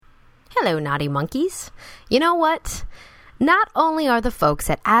Hello, naughty monkeys. You know what? Not only are the folks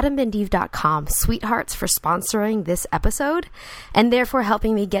at adamandeve.com sweethearts for sponsoring this episode, and therefore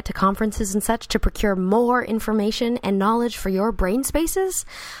helping me get to conferences and such to procure more information and knowledge for your brain spaces,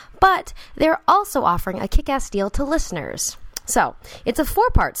 but they're also offering a kick-ass deal to listeners. So, it's a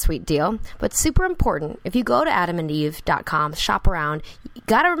 4-part sweet deal, but super important. If you go to adamandeve.com, shop around, you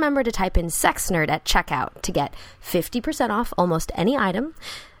gotta remember to type in Sex Nerd at checkout to get 50% off almost any item,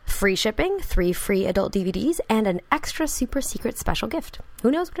 free shipping, 3 free adult DVDs, and an extra super secret special gift. Who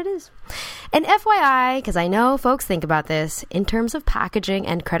knows what it is? And FYI, because I know folks think about this, in terms of packaging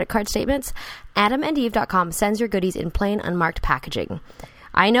and credit card statements, adamandeve.com sends your goodies in plain unmarked packaging.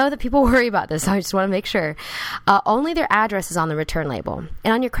 I know that people worry about this, so I just want to make sure. Only their address is on the return label.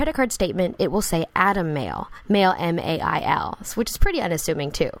 And on your credit card statement, it will say Adam Mail, Mail M-A-I-L, which is pretty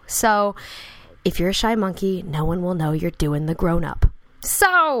unassuming too. So if you're a shy monkey, no one will know you're doing the grown-up.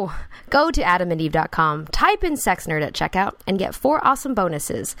 So go to adamandeve.com, type in Sex Nerd at checkout, and get 4 awesome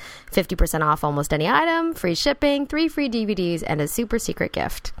bonuses. 50% off almost any item, free shipping, 3 free DVDs, and a super secret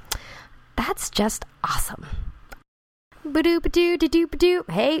gift. That's just awesome.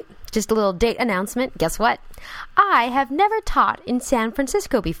 Hey, just a little date announcement. Guess what? I have never taught in San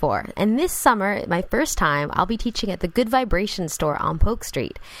Francisco before, and this summer, my first time, I'll be teaching at the Good Vibration store on Polk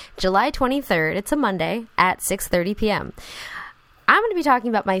Street, July 23rd. It's a Monday at 6:30 p.m. I'm going to be talking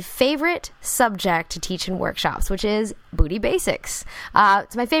about my favorite subject to teach in workshops, which is booty basics.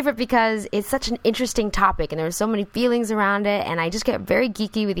 It's my favorite because it's such an interesting topic and there's so many feelings around it, and I just get very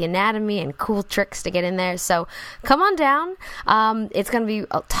geeky with the anatomy and cool tricks to get in there. So come on down. It's going to be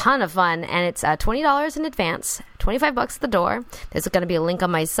a ton of fun, and it's $20 in advance, $25 at the door. There's going to be a link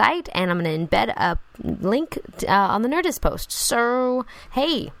on my site, and I'm going to embed a link on the Nerdist post. So,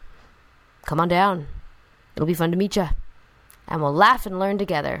 hey, come on down. It'll be fun to meet you. And we'll laugh and learn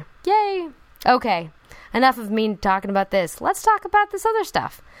together. Yay! Okay, enough of me talking about this. Let's talk about this other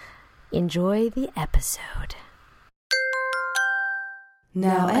stuff. Enjoy the episode.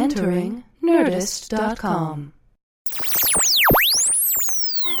 Now entering Nerdist.com.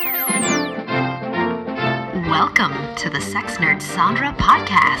 Welcome to the Sex Nerd Sandra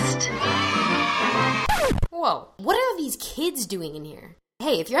podcast. Whoa, what are these kids doing in here?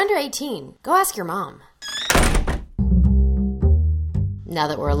 Hey, if you're under 18, go ask your mom. Now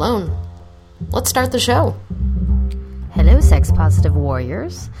that we're alone, let's start the show. Hello, sex-positive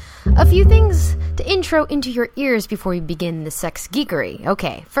warriors. A few things to intro into your ears before we begin the sex geekery.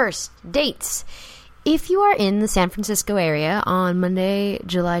 Okay, first, dates. If you are in the San Francisco area on Monday,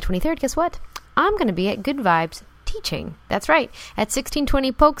 July 23rd, guess what? I'm going to be at Good Vibes teaching. That's right. At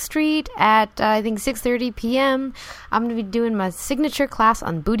 1620 Polk Street at, I think, 6:30 p.m. I'm going to be doing my signature class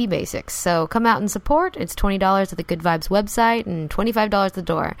on booty basics. So come out and support. It's $20 at the Good Vibes website and $25 at the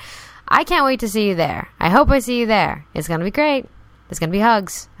door. I can't wait to see you there. I hope I see you there. It's going to be great. There's going to be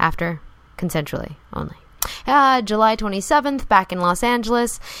hugs after, consensually only. July 27th, back in Los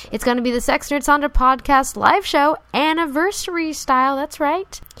Angeles. It's going to be the Sex Nerd Sandra podcast live show, anniversary style, that's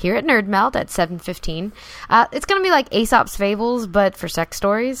right, here at Nerd Melt at 7:15. It's going to be like Aesop's Fables, but for sex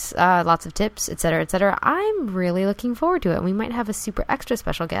stories, lots of tips, etc., etc. I'm really looking forward to it. We might have a super extra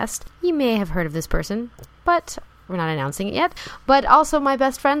special guest. You may have heard of this person, but we're not announcing it yet. But also my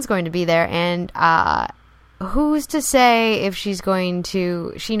best friend's going to be there, and who's to say if she's going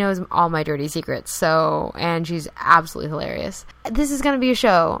to... She knows all my dirty secrets, so... And she's absolutely hilarious. This is going to be a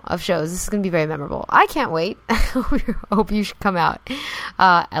show of shows. This is going to be very memorable. I can't wait. I hope you should come out,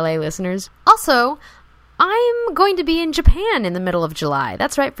 LA listeners. Also, I'm going to be in Japan in the middle of July.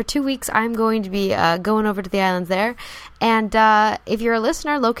 That's right. For 2 weeks, I'm going to be going over to the islands there. And if you're a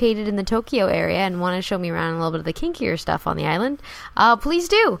listener located in the Tokyo area and want to show me around a little bit of the kinkier stuff on the island, please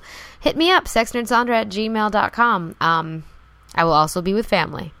do. Hit me up, sexnerdsandra@gmail.com. I will also be with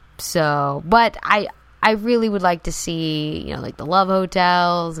family. So, but I really would like to see, you know, like the Love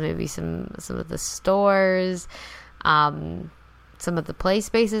Hotels, maybe some of the stores, some of the play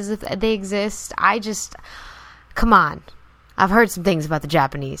spaces if they exist. Come on. I've heard some things about the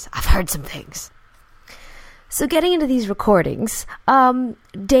Japanese. I've heard some things. So getting into these recordings,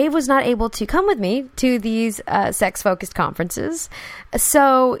 Dave was not able to come with me to these sex-focused conferences,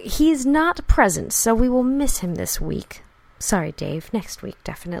 so he's not present, so we will miss him this week. Sorry, Dave. Next week,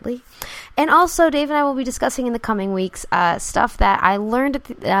 definitely. And also, Dave and I will be discussing in the coming weeks stuff that I learned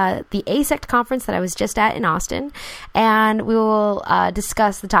at the ASECT conference that I was just at in Austin. And we will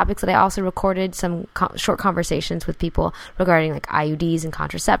discuss the topics that I also recorded, some short conversations with people regarding like IUDs and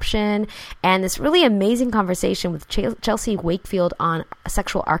contraception. And this really amazing conversation with Chelsea Wakefield on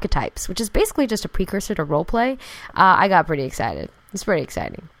sexual archetypes, which is basically just a precursor to role play. I got pretty excited. It's pretty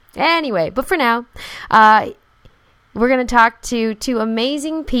exciting. Anyway, but for now, we're going to talk to two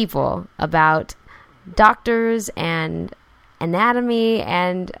amazing people about doctors and anatomy,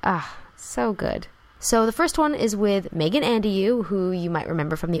 and so good. So the first one is with Megan Angelloux, who you might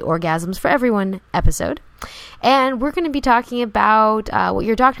remember from the Orgasms for Everyone episode. And we're going to be talking about what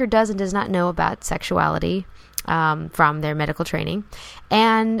your doctor does and does not know about sexuality from their medical training,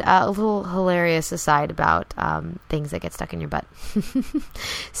 and a little hilarious aside about things that get stuck in your butt.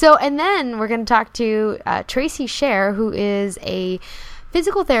 And then we're going to talk to Tracy Sher, who is a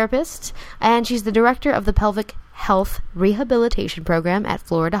physical therapist, and she's the director of the Pelvic Health Rehabilitation Program at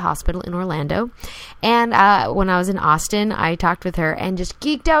Florida Hospital in Orlando. And when I was in Austin, I talked with her and just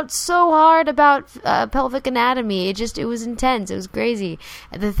geeked out so hard about pelvic anatomy. It was intense. It was crazy,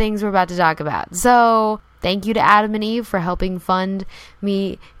 the things we're about to talk about. So thank you to Adam and Eve for helping fund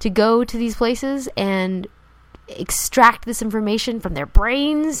me to go to these places and extract this information from their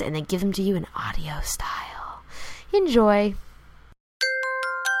brains and then give them to you in audio style. Enjoy.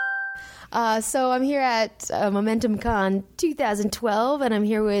 So I'm here at Momentum Con 2012, and I'm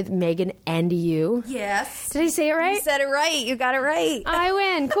here with Megan Angelloux. Yes. Did I say it right? You said it right. You got it right. I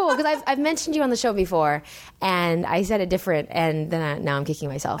win. Cool, because I've mentioned you on the show before, and I said it different, and then now I'm kicking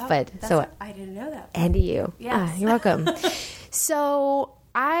myself. I didn't know that. Angelloux. Yes. You're welcome. So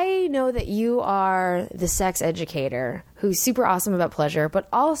I know that you are the sex educator who's super awesome about pleasure, but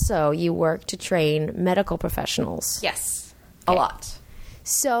also you work to train medical professionals. Yes. Okay. A lot.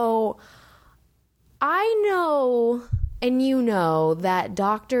 So I know, and you know, that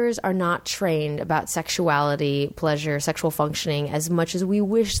doctors are not trained about sexuality, pleasure, sexual functioning as much as we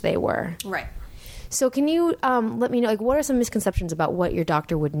wish they were. Right. So can you let me know, what are some misconceptions about what your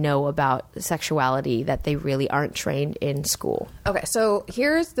doctor would know about sexuality that they really aren't trained in school? Okay, so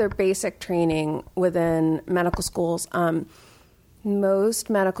here's their basic training within medical schools. Most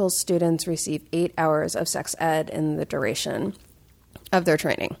medical students receive 8 hours of sex ed in the duration of their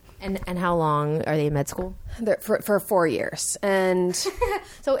training. And how long are they in med school? For 4 years. And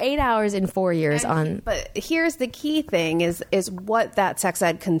so 8 hours in 4 years But here's the key thing is what that sex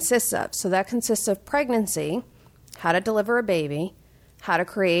ed consists of. So that consists of pregnancy, how to deliver a baby, how to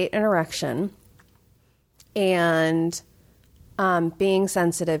create an erection, and being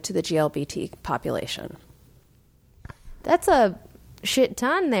sensitive to the GLBT population. That's a shit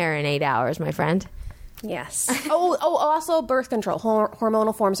ton there in 8 hours, my friend. Yes. Also birth control,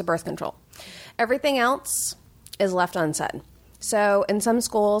 hormonal forms of birth control. Everything else is left unsaid. So in some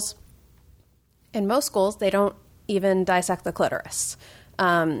schools, in most schools, they don't even dissect the clitoris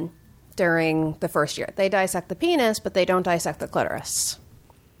during the first year. They dissect the penis, but they don't dissect the clitoris.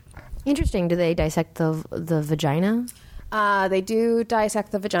 Interesting. Do they dissect the vagina? They do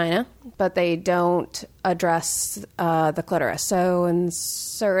dissect the vagina, but they don't address the clitoris. So in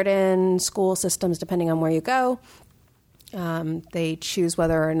certain school systems, depending on where you go, they choose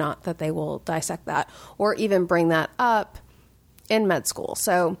whether or not that they will dissect that or even bring that up in med school.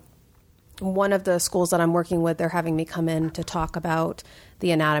 So one of the schools that I'm working with, they're having me come in to talk about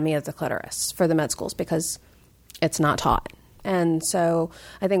the anatomy of the clitoris for the med schools because it's not taught. And so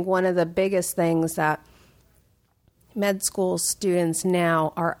I think one of the biggest things that med school students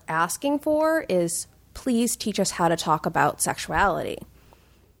now are asking for is, please teach us how to talk about sexuality.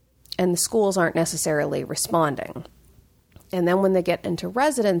 And the schools aren't necessarily responding. And then when they get into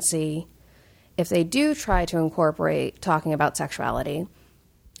residency, if they do try to incorporate talking about sexuality,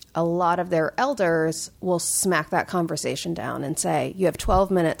 a lot of their elders will smack that conversation down and say, you have 12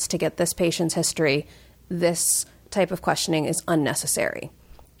 minutes to get this patient's history. This type of questioning is unnecessary.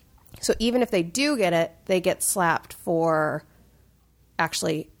 So even if they do get it, they get slapped for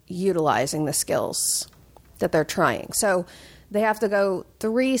actually utilizing the skills that they're trying. So they have to go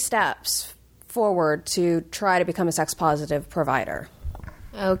 3 steps forward to try to become a sex-positive provider.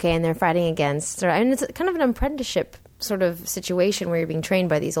 Okay, and they're fighting against... And it's kind of an apprenticeship sort of situation where you're being trained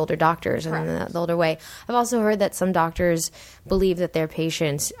by these older doctors in the older way. I've also heard that some doctors believe that their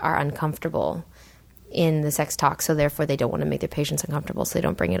patients are uncomfortable in the sex talk, so therefore they don't want to make their patients uncomfortable, so they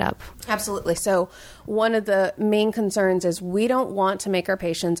don't bring it up. Absolutely. So one of the main concerns is we don't want to make our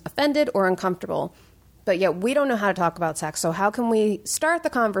patients offended or uncomfortable, but yet we don't know how to talk about sex. So how can we start the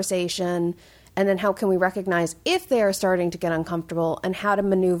conversation, and then how can we recognize if they are starting to get uncomfortable and how to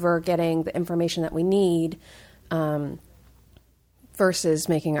maneuver getting the information that we need versus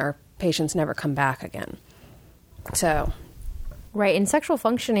making our patients never come back again. So... Right, and sexual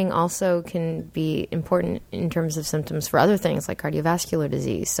functioning also can be important in terms of symptoms for other things like cardiovascular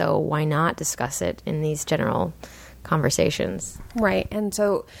disease. So why not discuss it in these general conversations. Right. And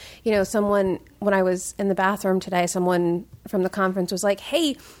so, someone, when I was in the bathroom today, someone from the conference was like,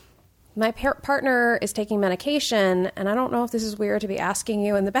 hey, my partner is taking medication, and I don't know if this is weird to be asking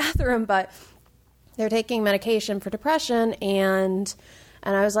you in the bathroom, but they're taking medication for depression. And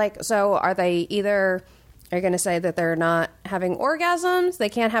I was like, so are you going to say that they're not having orgasms, they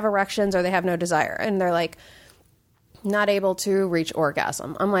can't have erections, or they have no desire? And they're like, not able to reach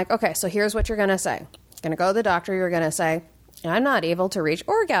orgasm. I'm like, okay, so here's what you're going to say. You're going to go to the doctor. You're going to say, I'm not able to reach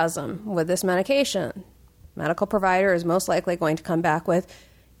orgasm with this medication. Medical provider is most likely going to come back with,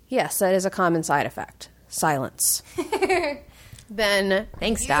 yes, that is a common side effect. Silence. Then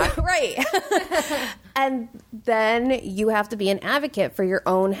thanks, doc. Right. And then you have to be an advocate for your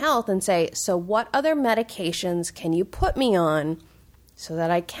own health and say, so what other medications can you put me on so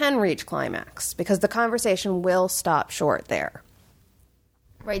that I can reach climax? Because the conversation will stop short there.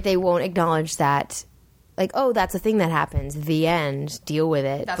 Right. They won't acknowledge that, like, oh, that's a thing that happens. The end. Deal with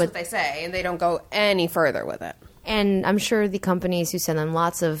it. That's what they say, and they don't go any further with it. And I'm sure the companies who send them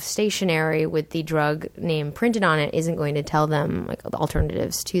lots of stationery with the drug name printed on it isn't going to tell them, like, the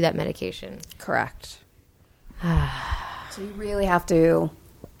alternatives to that medication. Correct. So you really have to...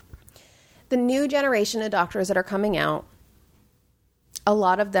 The new generation of doctors that are coming out, a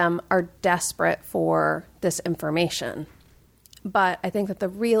lot of them are desperate for this information. But I think that the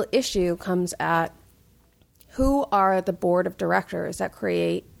real issue comes at who are the board of directors that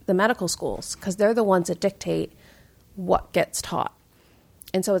create the medical schools, because they're the ones that dictate what gets taught.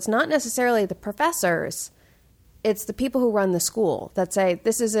 And so it's not necessarily the professors, it's the people who run the school that say,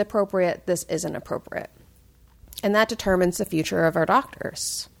 this is appropriate, this isn't appropriate. And that determines the future of our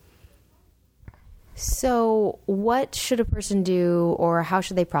doctors. So what should a person do, or how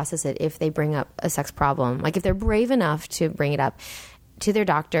should they process it if they bring up a sex problem? Like, if they're brave enough to bring it up to their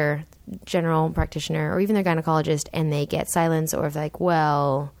doctor, general practitioner, or even their gynecologist, and they get silence, or if they're like,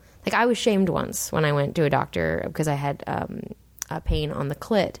 well... Like, I was shamed once when I went to a doctor because I had a pain on the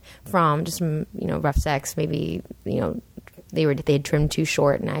clit from just, rough sex. Maybe, they had trimmed too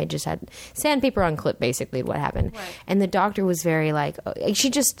short, and I just had sandpaper on clit, basically, what happened. Right. And the doctor was very, like,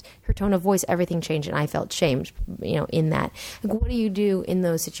 her tone of voice, everything changed, and I felt shamed, in that. Like, what do you do in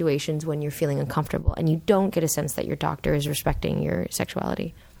those situations when you're feeling uncomfortable and you don't get a sense that your doctor is respecting your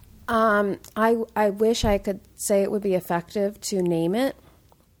sexuality? I wish I could say it would be effective to name it.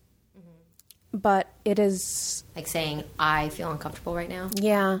 But it is... Like saying, I feel uncomfortable right now?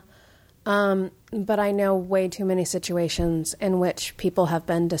 Yeah. But I know way too many situations in which people have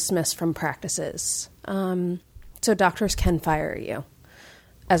been dismissed from practices. So doctors can fire you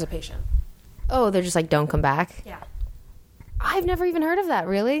as a patient. Oh, they're just like, don't come back? Yeah. I've never even heard of that,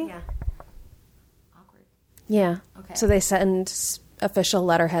 really? Yeah. Awkward. Yeah. Okay. So they send official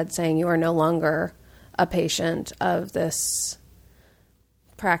letterhead saying you are no longer a patient of this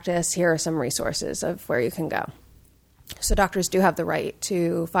practice. Here are some resources of where you can go. So doctors do have the right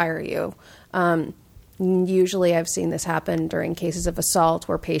to fire you. Usually I've seen this happen during cases of assault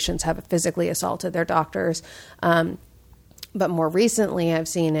where patients have physically assaulted their doctors. But more recently I've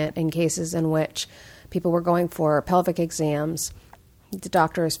seen it in cases in which people were going for pelvic exams. The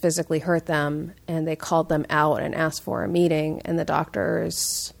doctors physically hurt them, and they called them out and asked for a meeting, and the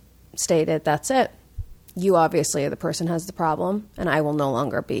doctors stated, that's it. You obviously are the person who has the problem, and I will no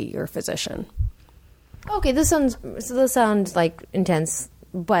longer be your physician. Okay, this sounds like intense,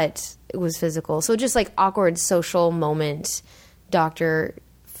 but it was physical. So just like awkward social moment, doctor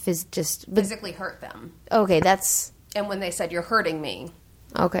physically hurt them. Okay, that's... And when they said, you're hurting me.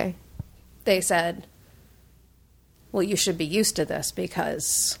 Okay. They said, well, you should be used to this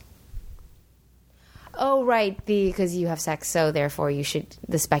because... Oh, right, because you have sex, so therefore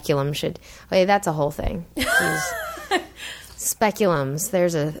the speculum should... Okay, that's a whole thing. Speculums,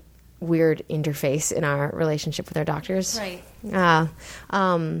 there's a weird interface in our relationship with our doctors. Right. Wow,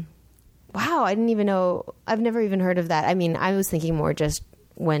 I didn't even know... I've never even heard of that. I mean, I was thinking more just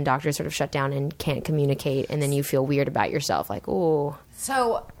when doctors sort of shut down and can't communicate, and then you feel weird about yourself, like, oh...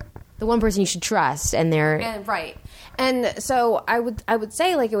 So... The one person you should trust, and they're... Right. And so I would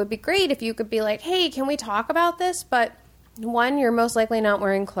say, like, it would be great if you could be like, hey, can we talk about this? But one, you're most likely not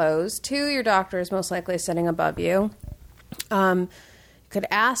wearing clothes. Two, your doctor is most likely sitting above you. You could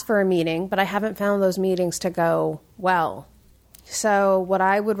ask for a meeting, but I haven't found those meetings to go well. So what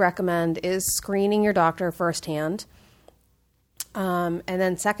I would recommend is screening your doctor firsthand. And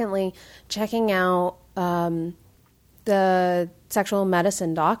then secondly, checking out the sexual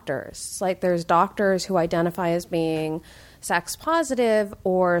medicine doctors. Like, there's doctors who identify as being sex positive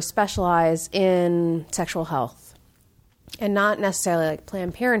or specialize in sexual health. And not necessarily like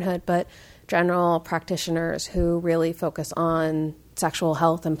Planned Parenthood, but general practitioners who really focus on sexual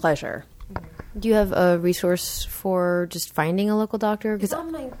health and pleasure. Do you have a resource for just finding a local doctor? Because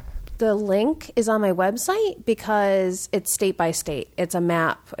the link is on my website because it's state by state. It's a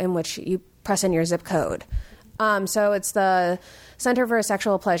map in which you press in your zip code. So it's the Center for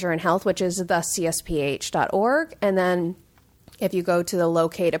Sexual Pleasure and Health, which is the CSPH.org. And then if you go to the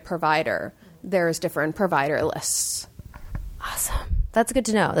locate a provider, there's different provider lists. Awesome. That's good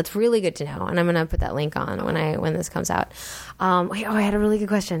to know. That's really good to know. And I'm going to put that link on when this comes out. I had a really good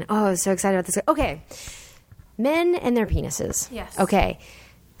question. Oh, I was so excited about this. Okay. Men and their penises. Yes. Okay.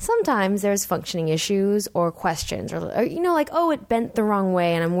 Sometimes there's functioning issues or questions or like, oh, it bent the wrong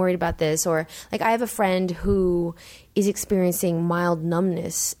way and I'm worried about this. Or like I have a friend who is experiencing mild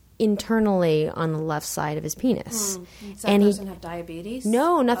numbness internally on the left side of his penis. Does that person have diabetes?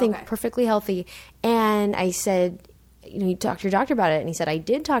 No, nothing. Okay. Perfectly healthy. And I said, you talked to your doctor about it? And he said, I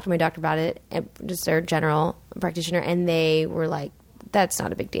did talk to my doctor about it, just their general practitioner, and they were like, that's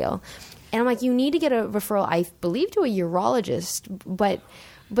not a big deal. And I'm like, you need to get a referral, I believe, to a urologist, but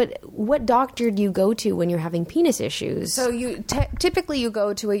what doctor do you go to when you're having penis issues? So you typically you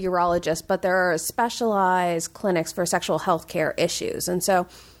go to a urologist, but there are specialized clinics for sexual health care issues. And so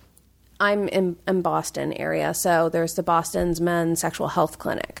I'm in Boston area, so there's the Boston's Men's Sexual Health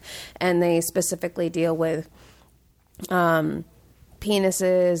Clinic, and they specifically deal with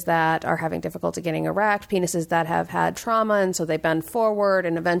penises that are having difficulty getting erect, penises that have had trauma, and so they bend forward,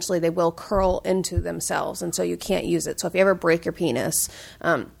 and eventually they will curl into themselves, and so you can't use it. So if you ever break your penis,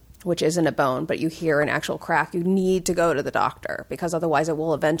 which isn't a bone, but you hear an actual crack, you need to go to the doctor, because otherwise it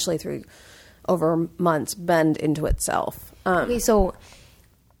will eventually, through over months, bend into itself. Okay, so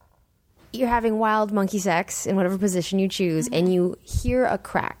you're having wild monkey sex in whatever position you choose, and you hear a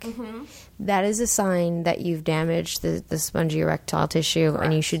crack. That is a sign that you've damaged the spongy erectile tissue. Correct.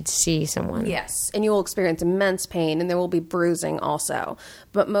 And you should see someone. Yes, and you will experience immense pain, and there will be bruising also.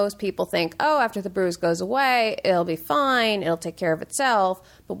 But most people think, oh, after the bruise goes away, it'll be fine, it'll take care of itself.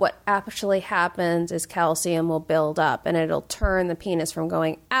 But what actually happens is calcium will build up, and it'll turn the penis from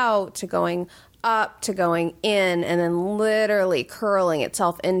going out to going up to going in, and then literally curling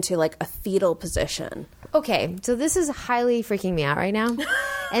itself into like a fetal position. Okay, so this is highly freaking me out right now.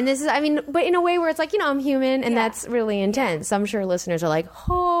 And this is, but in a way where it's like, I'm human, and that's really intense. I'm sure listeners are like,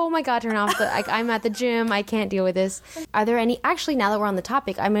 oh my God, turn off I'm at the gym, I can't deal with this. Are there any, actually, now that we're on the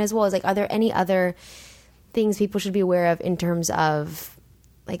topic, as well as are there any other things people should be aware of in terms of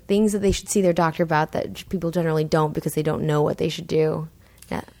like things that they should see their doctor about that people generally don't because they don't know what they should do?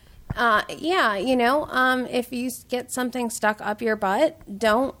 Yeah. If you get something stuck up your butt,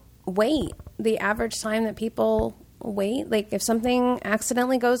 don't wait. The average time that people wait, like if something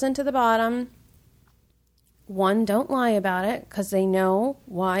accidentally goes into the bottom, one, don't lie about it because they know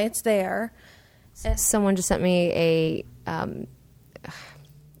why it's there. Someone just sent me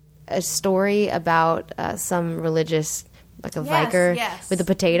a story about some religious, like a Vicar with a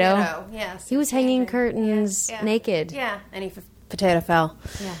potato. Yes. He was hanging curtains naked. Yeah, and he potato fell.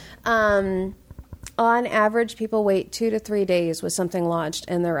 Yeah. On average, people wait 2 to 3 days with something lodged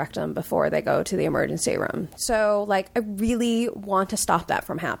in their rectum before they go to the emergency room. So, I really want to stop that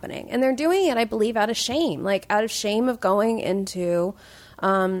from happening. And they're doing it, I believe, out of shame. Out of shame of going into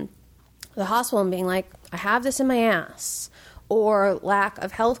the hospital and being like, I have this in my ass. Or lack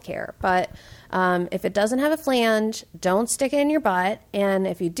of health care. But if it doesn't have a flange, don't stick it in your butt. And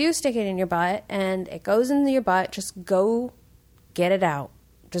if you do stick it in your butt and it goes into your butt, just go get it out.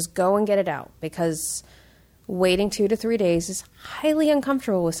 Just go and get it out, because waiting 2 to 3 days is highly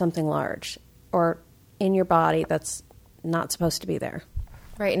uncomfortable with something large or in your body that's not supposed to be there.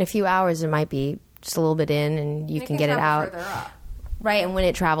 Right. In a few hours, it might be just a little bit in and you can get it out. Further up. Right. And when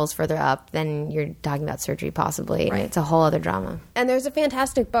it travels further up, then you're talking about surgery possibly. Right. And it's a whole other drama. And there's a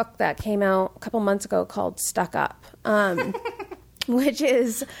fantastic book that came out a couple months ago called Stuck Up, which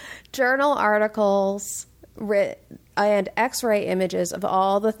is journal articles and x-ray images of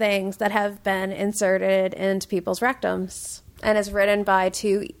all the things that have been inserted into people's rectums. And it's written by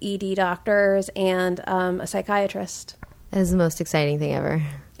 2 ED doctors and a psychiatrist. That is the most exciting thing ever.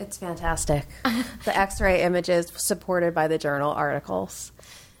 It's fantastic. The x-ray images supported by the journal articles.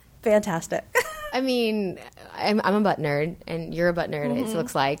 Fantastic. I'm a butt nerd, and you're a butt nerd, it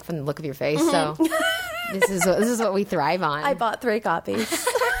looks like, from the look of your face. So this is what we thrive on. I bought 3 copies.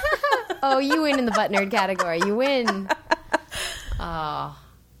 Oh, you win in the butt nerd category. You win. Oh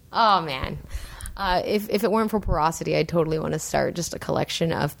man. If it weren't for porosity, I'd totally want to start just a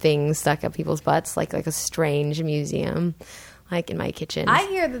collection of things stuck up people's butts, like a strange museum, like in my kitchen. I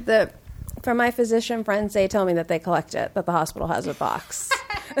hear that from my physician friends, they tell me that they collect it, that the hospital has a box.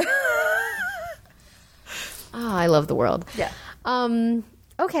 Oh, I love the world. Yeah.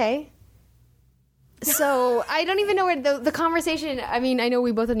 Okay. So I don't even know where the conversation. I mean, I know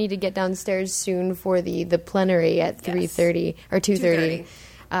we both need to get downstairs soon for the plenary at 3:30 or 2:30.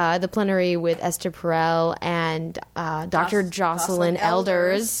 The plenary with Esther Perel and Dr. Jocelyn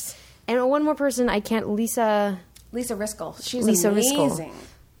Elders. And one more person. I can't. Lisa Riskel. She's Lisa amazing. Riskel.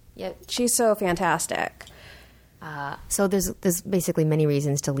 Yep. She's so fantastic. So there's basically many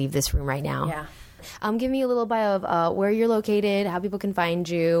reasons to leave this room right now. Yeah. Give me a little bio of where you're located, how people can find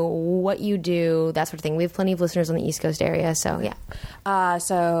you, what you do, that sort of thing. We have plenty of listeners on the East Coast area, so yeah.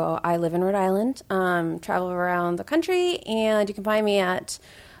 So I live in Rhode Island, travel around the country, and you can find me at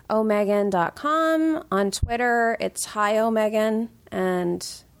omegan.com. On Twitter, it's hi omegan, and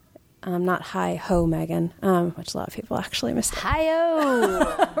not hi ho Megan, which a lot of people actually mistake.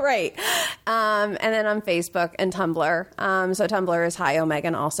 Hi-oh! Right. And then on Facebook and Tumblr. So Tumblr is hi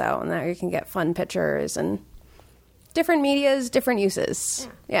omegan also, and there you can get fun pictures and different medias, different uses.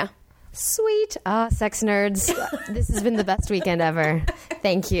 Yeah. Sweet. Sex nerds. This has been the best weekend ever.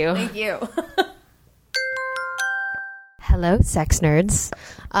 Thank you. Thank you. Hello, sex nerds.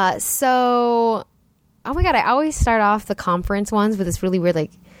 So, oh my God, I always start off the conference ones with this really weird,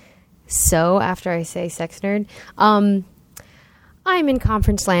 so after I say sex nerd. I'm in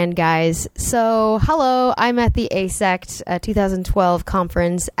conference land, guys. So, hello, I'm at the ASECT 2012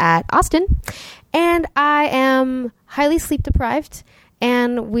 conference at Austin, and I am highly sleep deprived,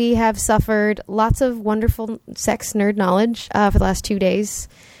 and we have suffered lots of wonderful sex nerd knowledge for the last 2 days,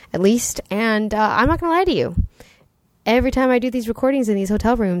 at least, and I'm not going to lie to you. Every time I do these recordings in these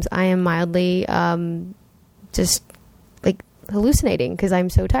hotel rooms, I am mildly just hallucinating because I'm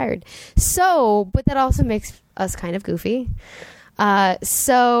so tired. So, but that also makes us kind of goofy.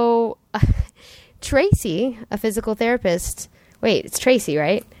 Tracy, a physical therapist. Wait, it's Tracy,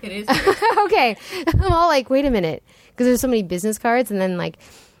 right? It is. Okay. I'm all wait a minute. Because there's so many business cards and then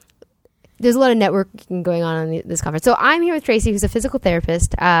there's a lot of networking going on this conference. So I'm here with Tracy, who's a physical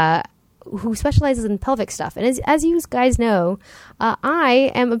therapist, who specializes in pelvic stuff. And as you guys know,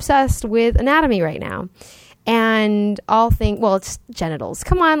 I am obsessed with anatomy right now. And it's genitals.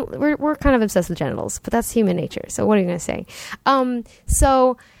 Come on, we're kind of obsessed with genitals, but that's human nature. So what are you going to say?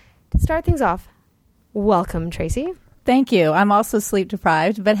 So to start things off, welcome, Tracy. Thank you. I'm also sleep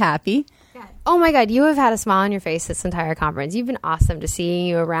deprived, but happy. Oh my God, you have had a smile on your face this entire conference. You've been awesome to seeing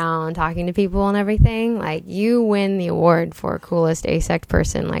you around, talking to people and everything. You win the award for coolest ASECT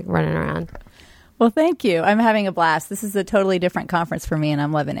person, running around. Well, thank you. I'm having a blast. This is a totally different conference for me, and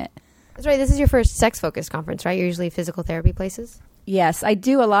I'm loving it. That's right. This is your first sex-focused conference, right? You're usually physical therapy places? Yes, I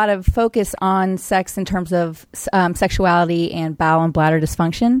do a lot of focus on sex in terms of sexuality and bowel and bladder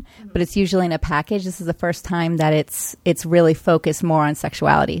dysfunction, but it's usually in a package. This is the first time that it's really focused more on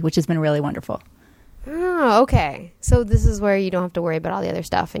sexuality, which has been really wonderful. Oh, okay. So this is where you don't have to worry about all the other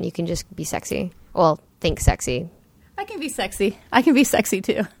stuff, and you can just be sexy. Well, think sexy. I can be sexy. I can be sexy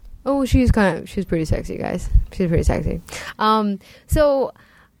too. Oh, she's pretty sexy, guys. She's pretty sexy.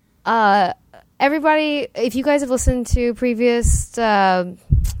 Everybody, if you guys have listened to previous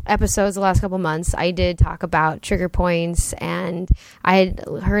episodes the last couple months, I did talk about trigger points, and I had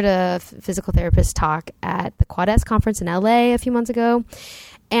heard a physical therapist talk at the Quad-S conference in LA a few months ago,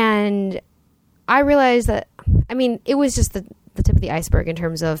 and I realized that, it was just the tip of the iceberg in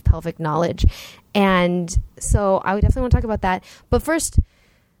terms of pelvic knowledge, and so I would definitely want to talk about that. But first,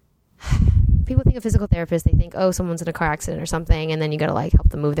 people think of physical therapists, they think, oh, someone's in a car accident or something, and then you got to help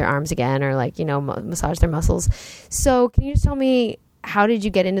them move their arms again or massage their muscles. So can you just tell me, how did you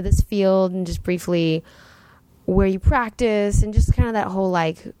get into this field, and just briefly where you practice, and just kind of that whole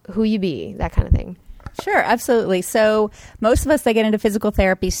who you be, that kind of thing? Sure, absolutely. So most of us that get into physical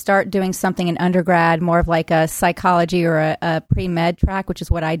therapy start doing something in undergrad, more of a psychology or a pre-med track, which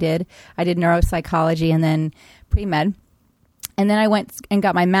is what I did. I did neuropsychology and then pre-med. And then I went and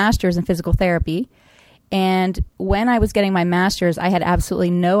got my master's in physical therapy. And when I was getting my master's, I had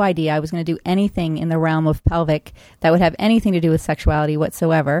absolutely no idea I was going to do anything in the realm of pelvic that would have anything to do with sexuality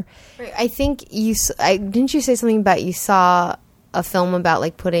whatsoever. I think didn't you say something about you saw a film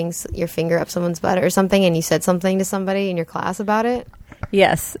about putting your finger up someone's butt or something, and you said something to somebody in your class about it?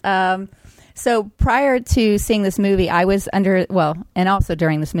 Yes. So prior to seeing this movie, I was and also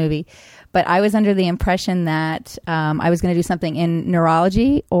during this movie, but I was under the impression that I was going to do something in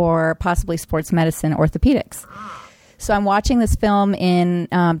neurology or possibly sports medicine, orthopedics. So I'm watching this film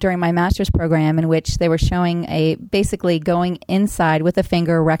during my master's program, in which they were showing basically going inside with a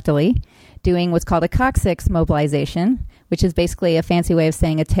finger rectally, doing what's called a coccyx mobilization, which is basically a fancy way of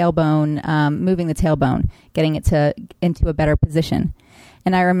saying a tailbone, moving the tailbone, getting it into a better position.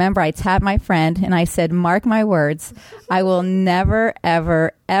 And I remember I tapped my friend and I said, mark my words, I will never,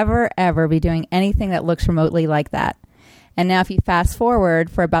 ever, ever, ever be doing anything that looks remotely like that. And now if you fast forward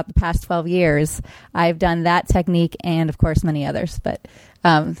for about the past 12 years, I've done that technique and, of course, many others. But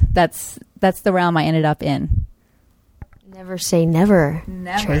that's the realm I ended up in. Never say never,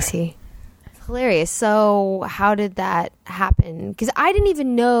 Never. Tracy. It's hilarious. So how did that happen? Because I didn't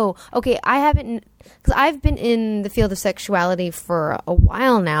even know. Okay, because I've been in the field of sexuality for a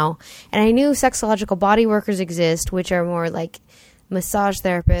while now, and I knew sexological body workers exist, which are more like massage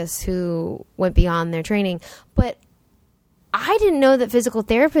therapists who went beyond their training. But I didn't know that physical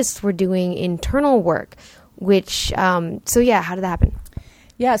therapists were doing internal work, which, so yeah, how did that happen?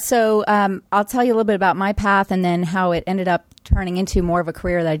 Yeah, so I'll tell you a little bit about my path and then how it ended up turning into more of a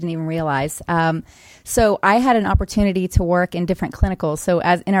career that I didn't even realize. So I had an opportunity to work in different clinicals. So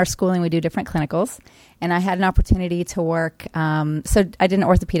as in our schooling, we do different clinicals. And I had an opportunity to work. So I did an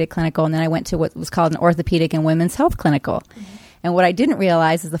orthopedic clinical, and then I went to what was called an orthopedic and women's health clinical. Mm-hmm. And what I didn't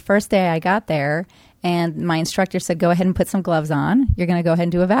realize is the first day I got there, and my instructor said, go ahead and put some gloves on. You're going to go ahead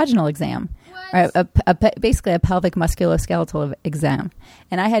and do a vaginal exam. Or basically a pelvic musculoskeletal exam.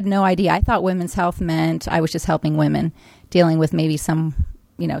 And I had no idea. I thought women's health meant I was just helping women dealing with maybe some,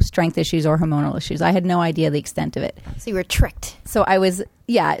 strength issues or hormonal issues. I had no idea the extent of it. So you were tricked. So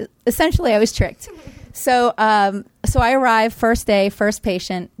essentially I was tricked. So I arrived first day, first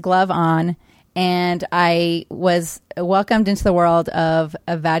patient, glove on, and I was welcomed into the world of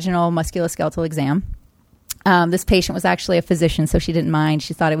a vaginal musculoskeletal exam. This patient was actually a physician, so she didn't mind.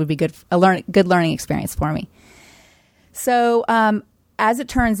 She thought it would be good learning experience for me. So as it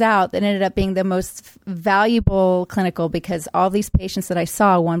turns out, it ended up being the most valuable clinical because all these patients that I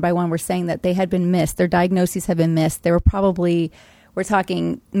saw one by one were saying that they had been missed. Their diagnoses had been missed. They were we're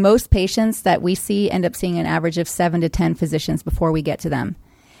talking most patients that we see end up seeing an average of 7 to 10 physicians before we get to them.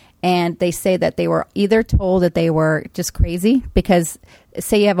 And they say that they were either told that they were just crazy because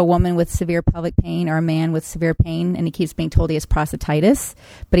say you have a woman with severe pelvic pain or a man with severe pain and he keeps being told he has prostatitis,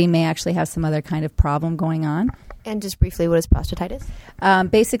 but he may actually have some other kind of problem going on. And just briefly, what is prostatitis?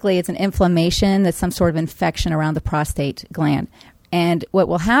 Basically, it's an inflammation that's some sort of infection around the prostate gland. And what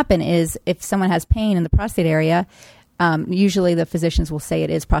will happen is if someone has pain in the prostate area, usually the physicians will say it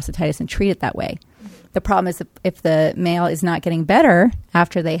is prostatitis and treat it that way. The problem is if the male is not getting better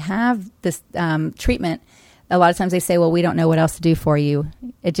after they have this treatment, a lot of times they say, well, we don't know what else to do for you.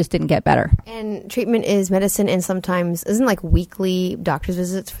 It just didn't get better. And treatment is medicine, and sometimes isn't like weekly doctor's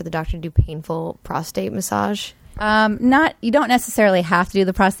visits for the doctor to do painful prostate massage? You don't necessarily have to do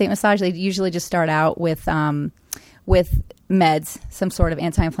the prostate massage. They usually just start out with meds, some sort of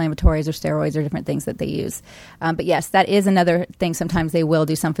anti-inflammatories or steroids or different things that they use. But yes, that is another thing. Sometimes they will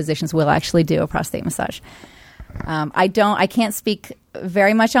do. Some physicians will actually do a prostate massage. I can't speak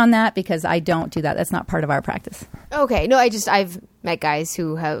very much on that because I don't do that. That's not part of our practice. Okay. No, I've met guys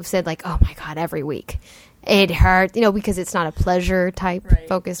who have said like, oh my God, every week it hurt, because it's not a pleasure type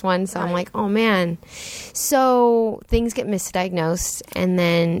focused one. So I'm like, oh man. So things get misdiagnosed and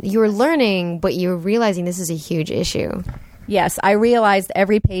then you're learning, but you're realizing this is a huge issue. Yes, I realized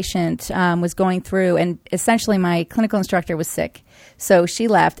every patient was going through, and essentially my clinical instructor was sick. So she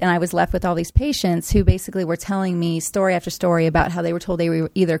left, and I was left with all these patients who basically were telling me story after story about how they were told they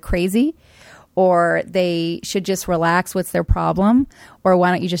were either crazy or they should just relax, what's their problem, or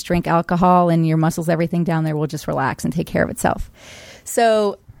why don't you just drink alcohol and your muscles, everything down there will just relax and take care of itself.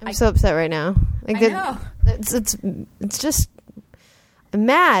 So I'm so upset right now. Like I know. It's just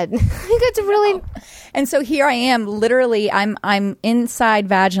mad. That's really. And so here I am, literally, I'm inside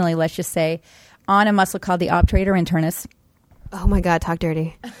vaginally, let's just say, on a muscle called the obturator internus. Oh my God, talk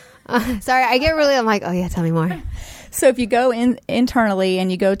dirty. Sorry, I'm like, oh yeah, tell me more. So if you go in internally and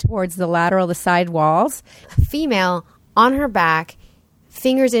you go towards the lateral, the side walls. Female on her back,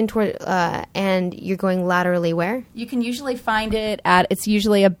 fingers in toward, and you're going laterally where? You can usually find it it's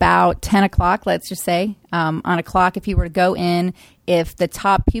usually about 10 o'clock, let's just say, on a clock. If you were to go in, if the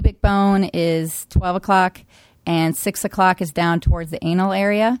top pubic bone is 12 o'clock and 6 o'clock is down towards the anal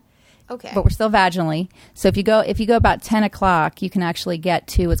area. Okay. But we're still vaginally. So if you go about 10 o'clock, you can actually get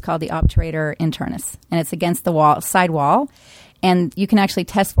to what's called the obturator internus. And it's against the side wall. And you can actually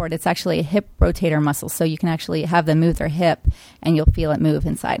test for it. It's actually a hip rotator muscle. So you can actually have them move their hip and you'll feel it move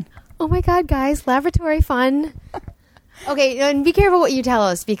inside. Oh my God, guys. Laboratory fun. Okay. And be careful what you tell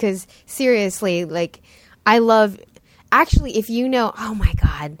us because seriously, like I love... Actually, if you know... Oh my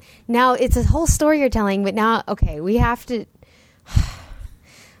God. Now it's a whole story you're telling, but now... Okay, we have to...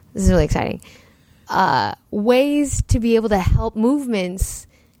 This is really exciting. Ways to be able to help movements.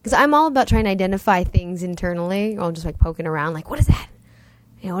 Because I'm all about trying to identify things internally. I'm just like poking around like, what is that?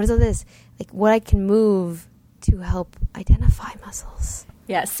 what is all this? Like what I can move to help identify muscles.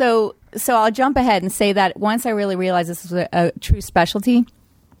 Yeah, so I'll jump ahead and say that once I really realized this was a true specialty,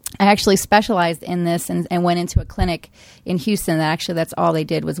 I actually specialized in this and went into a clinic in Houston that's all they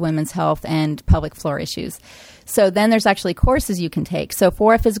did was women's health and pelvic floor issues. So then there's actually courses you can take. So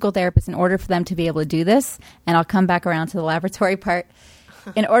for a physical therapist, in order for them to be able to do this, and I'll come back around to the laboratory part,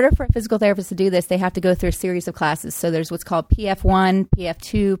 in order for a physical therapist to do this, they have to go through a series of classes. So there's what's called PF1,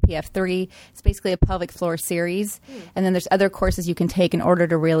 PF2, PF3. It's basically a pelvic floor series. And then there's other courses you can take in order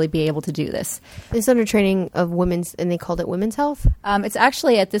to really be able to do this. It's under training of women's, and they called it women's health? It's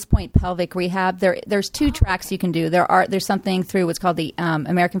actually, at this point, pelvic rehab. There's two tracks you can do. There's something through what's called the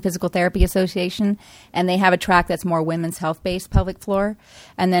American Physical Therapy Association, and they have a track that's more women's health-based pelvic floor.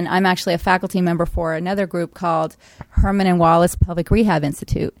 And then I'm actually a faculty member for another group called Herman and Wallace Pelvic Rehab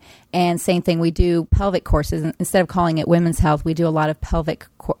Institute. And same thing, we do pelvic courses. Instead of calling it women's health, we do a lot of pelvic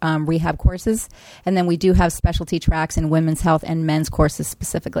rehab courses. And then we do have specialty tracks in women's health and men's courses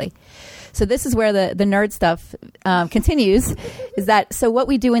specifically. So this is where the nerd stuff continues, is that, so what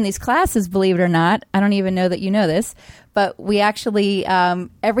we do in these classes, believe it or not, I don't even know that you know this, but we actually,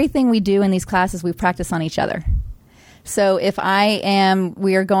 everything we do in these classes, we practice on each other. So if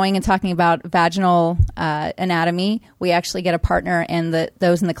we are going and talking about vaginal anatomy, we actually get a partner, and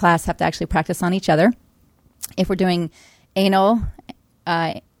those in the class have to actually practice on each other. If we're doing anal,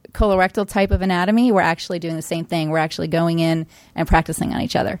 colorectal type of anatomy, we're actually doing the same thing. We're actually going in and practicing on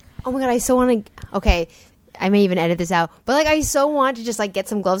each other. Oh my God, I so want to, okay, I may even edit this out, but like I so want to just like get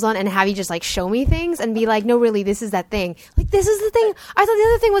some gloves on and have you just like show me things and be like, no, really, this is that thing. Like, this is the thing. I thought the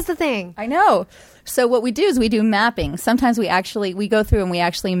other thing was the thing. I know. So what we do is we do mapping. Sometimes we go through and we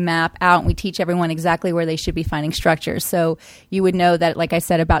actually map out, and we teach everyone exactly where they should be finding structures. So you would know that, like I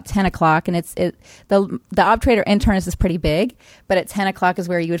said, about 10 o'clock, and the obturator internus is pretty big, but at 10 o'clock is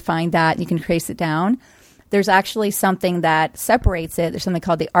where you would find that, and you can trace it down. There's actually something that separates it. There's something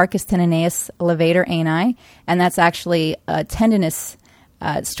called the arcus tendinaeus levator ani, and that's actually a tendinous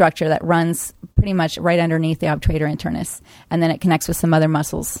structure that runs pretty much right underneath the obturator internus, and then it connects with some other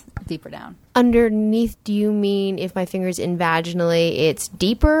muscles deeper down. Underneath, do you mean if my finger's in vaginally, it's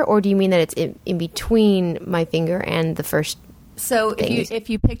deeper, or do you mean that it's in between my finger and the first? So if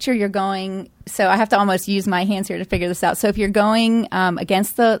you picture you're going, so I have to almost use my hands here to figure this out. So if you're going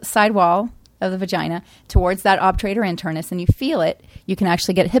against the side wall of the vagina towards that obturator internus and you feel it, you can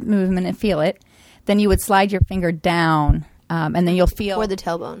actually get hip movement and feel it, then you would slide your finger down and then you'll feel... Or the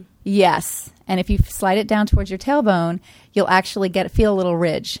tailbone. Yes. And if you slide it down towards your tailbone, you'll actually feel a little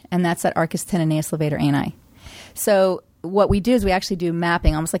ridge, and that's that arcus tendinaeus levator ani. So what we do is we actually do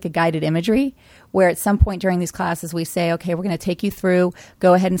mapping, almost like a guided imagery, where at some point during these classes we say, okay, we're going to take you through,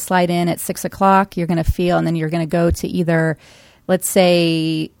 go ahead and slide in at 6 o'clock, you're going to feel, and then you're going to go to either, let's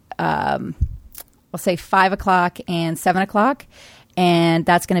say, I'll say 5 o'clock and 7 o'clock, and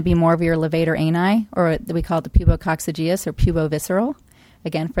that's going to be more of your levator ani, or we call it the pubococcygeus or pubovisceral,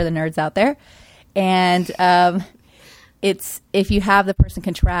 again, for the nerds out there. And it's, if you have the person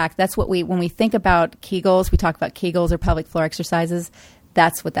contract, that's what when we think about Kegels, we talk about Kegels or pelvic floor exercises.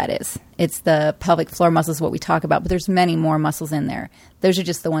 That's what that is. It's the pelvic floor muscles, what we talk about, but there's many more muscles in there. Those are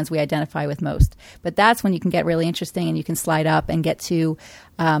just the ones we identify with most. But that's when you can get really interesting, and you can slide up and get to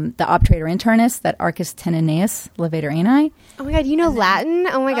the obturator internus, that arcus tendinaeus levator ani. Oh my God, you know Latin?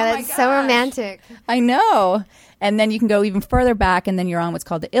 Oh my God, that's so romantic. I know. And then you can go even further back, and then you're on what's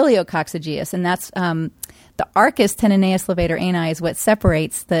called the iliococcygeus, and that's the arcus tendinaeus levator ani is what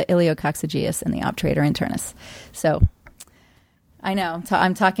separates the iliococcygeus and the obturator internus. So I know.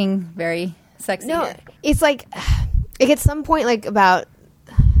 I'm talking very sexy. No, here. it's like at some point, like about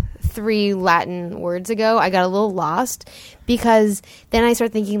 3 Latin words ago, I got a little lost, because then I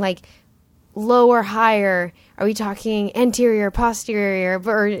started thinking like lower, higher. Are we talking anterior, posterior?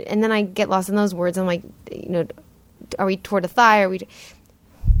 And then I get lost in those words. I'm like, are we toward a thigh? But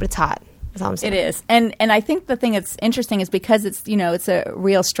it's hot. That's all I'm saying. It is. And I think the thing that's interesting is because it's, it's a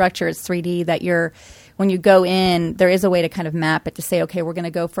real structure, it's 3D, that when you go in, there is a way to kind of map it to say, okay, we're going to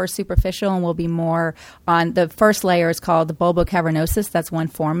go first superficial, and we'll be more on the first layer is called the bulbo cavernosus. That's one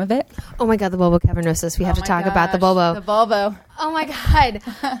form of it. Oh my God, the bulbo cavernosus. We have to talk about the bulbo. The bulbo. Oh my God.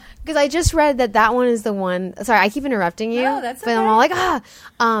 Because I just read that one is the one. Sorry, I keep interrupting you. No, that's okay. But I'm all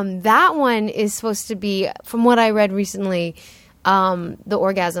like, that one is supposed to be, from what I read recently, the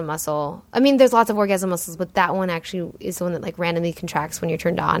orgasm muscle. I mean, there's lots of orgasm muscles, but that one actually is the one that like randomly contracts when you're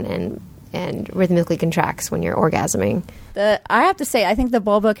turned on and rhythmically contracts when you're orgasming. I have to say, I think the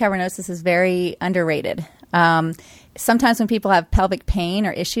bulbo cavernosus is very underrated. Sometimes when people have pelvic pain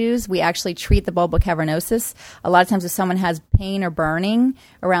or issues, we actually treat the bulbocavernosus. A lot of times if someone has pain or burning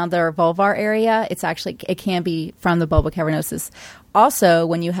around their vulvar area, it can be from the bulbocavernosus. Also,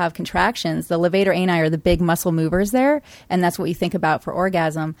 when you have contractions, the levator ani are the big muscle movers there, and that's what you think about for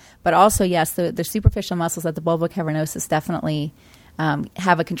orgasm. But also, yes, the superficial muscles at the bulbocavernosus definitely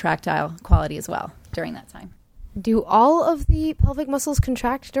have a contractile quality as well during that time. Do all of the pelvic muscles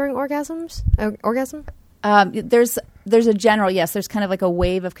contract during orgasm? There's a general, yes, there's kind of like a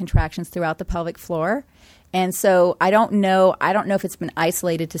wave of contractions throughout the pelvic floor. And so I don't know if it's been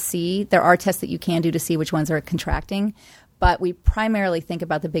isolated to see. There are tests that you can do to see which ones are contracting, but we primarily think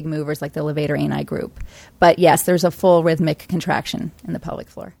about the big movers like the levator ani group. But yes, there's a full rhythmic contraction in the pelvic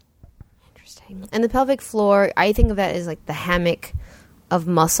floor. Interesting. And the pelvic floor, I think of that as like the hammock of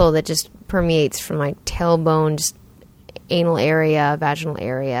muscle that just permeates from like tailbone, just anal area, vaginal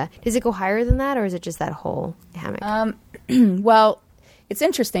area. Does it go higher than that, or is it just that whole hammock? Well, it's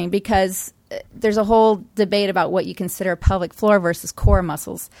interesting because there's a whole debate about what you consider pelvic floor versus core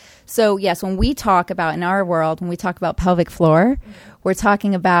muscles. So yes, when we talk about in our world, when we talk about pelvic floor, we're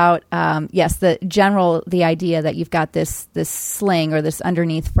talking about the idea that you've got this sling or this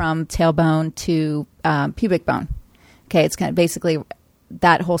underneath from tailbone to pubic bone. Okay, it's kind of basically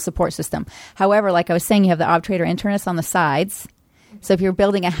that whole support system. However, like I was saying, you have the obturator internus on the sides. So if you're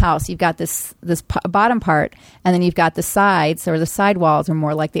building a house, you've got this bottom part, and then you've got the sides, or the side walls are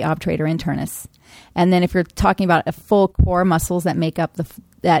more like the obturator internus. And then if you're talking about a full core muscles that make up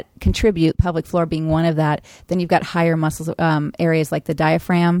that contribute, pelvic floor being one of that, then you've got higher muscles areas like the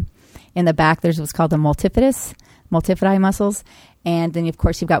diaphragm. In the back, there's what's called the multifidi muscles, and then of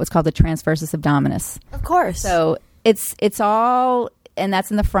course you've got what's called the transversus abdominis. Of course. So it's all. And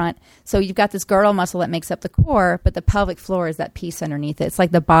that's in the front. So you've got this girdle muscle that makes up the core, but the pelvic floor is that piece underneath it. It's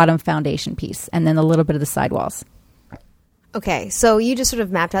like the bottom foundation piece, and then a little bit of the sidewalls. Okay, so you just sort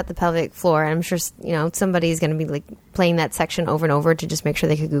of mapped out the pelvic floor, and I'm sure somebody's going to be like playing that section over and over to just make sure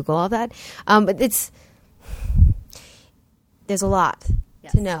they could Google all that. But there's a lot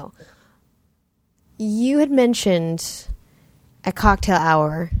to know. You had mentioned at cocktail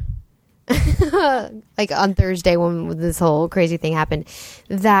hour, like on Thursday when this whole crazy thing happened,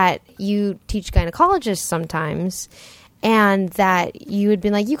 that you teach gynecologists sometimes, and that you had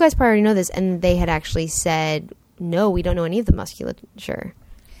been like, you guys probably already know this, and they had actually said, no, we don't know any of the musculature.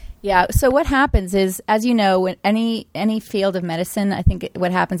 Yeah. So what happens is, as you know, in any field of medicine, I think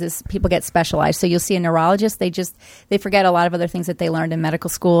what happens is people get specialized. So you'll see a neurologist, they forget a lot of other things that they learned in medical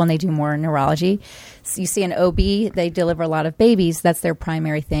school, and they do more in neurology. So you see an OB, they deliver a lot of babies. That's their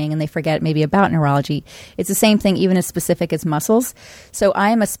primary thing, and they forget maybe about neurology. It's the same thing, even as specific as muscles. So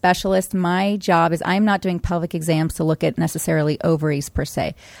I am a specialist. My job is I'm not doing pelvic exams to look at necessarily ovaries per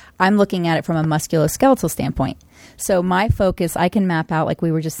se. I'm looking at it from a musculoskeletal standpoint. So my focus, I can map out, like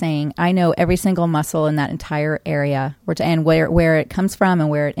we were just saying, I know every single muscle in that entire area and where it comes from and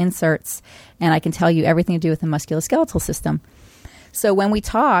where it inserts, and I can tell you everything to do with the musculoskeletal system. So when we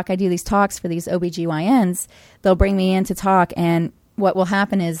talk, I do these talks for these OBGYNs, they'll bring me in to talk, and what will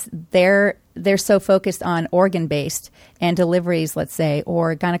happen is they're so focused on organ-based and deliveries, let's say,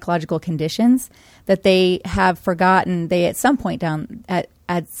 or gynecological conditions, that they have forgotten, they at some point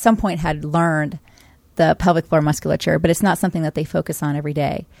had learned the pelvic floor musculature, but it's not something that they focus on every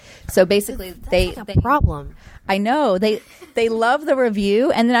day. So basically, that's like a problem. I know they love the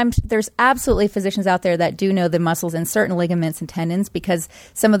review, and then there's absolutely physicians out there that do know the muscles and certain ligaments and tendons, because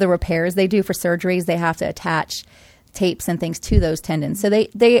some of the repairs they do for surgeries, they have to attach tapes and things to those tendons. So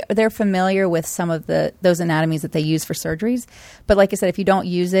they're familiar with some of those anatomies that they use for surgeries. But like I said, if you don't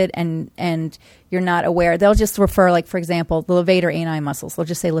use it and you're not aware, they'll just refer, like, for example, the levator ani muscles. They'll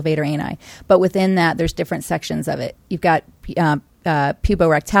just say levator ani. But within that, there's different sections of it. You've got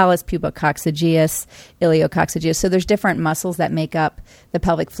puborectalis, pubococcygeus, iliococcygeus. So there's different muscles that make up the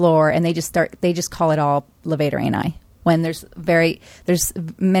pelvic floor, and they just call it all levator ani, when there's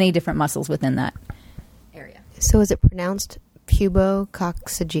many different muscles within that. So is it pronounced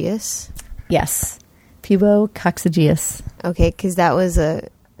pubococcygeus? Yes, pubococcygeus. Okay, because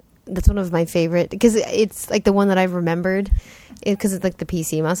that's one of my favorite, because it's like the one that I've remembered, because it's like the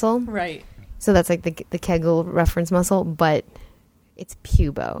PC muscle. Right. So that's like the Kegel reference muscle, but it's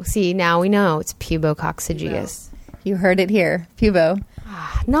pubo. See, now we know it's pubococcygeus. You heard it here, pubo.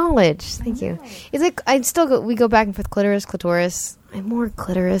 Knowledge. Thank you. It's like we go back and forth, clitoris. I'm more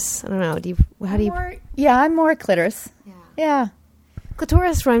clitoris. I don't know. I'm more clitoris. Yeah.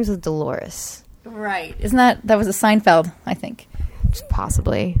 Clitoris rhymes with Dolores. Right. Isn't that was a Seinfeld, I think.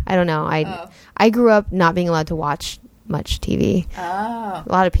 Possibly. I don't know. I grew up not being allowed to watch much TV. Oh. A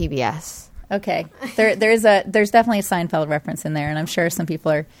lot of PBS. Okay. There's definitely a Seinfeld reference in there, and I'm sure some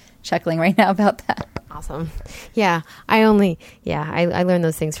people are chuckling right now about that. Awesome. Yeah, I learned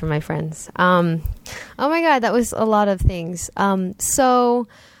those things from my friends. Oh my God, that was a lot of things. I want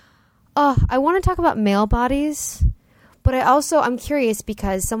to talk about male bodies, but I'm curious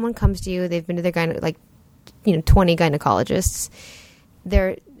because someone comes to you, they've been to their 20 gynecologists.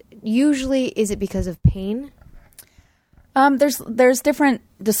 They're usually, is it because of pain? There's different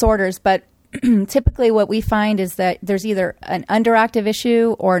disorders, but typically what we find is that there's either an underactive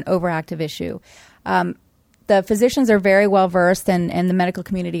issue or an overactive issue. The physicians are very well versed in the medical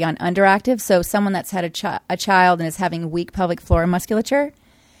community on underactive. So someone that's had a child and is having weak pelvic floor musculature,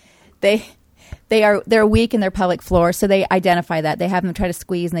 they're weak in their pelvic floor. So they identify that. They have them try to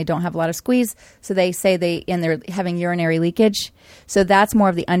squeeze and they don't have a lot of squeeze. So they say they're having urinary leakage. So that's more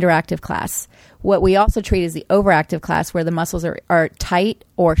of the underactive class. What we also treat is the overactive class, where the muscles are tight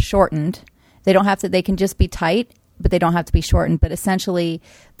or shortened. They can just be tight, but they don't have to be shortened. But essentially,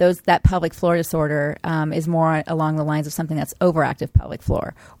 that pelvic floor disorder is more along the lines of something that's overactive pelvic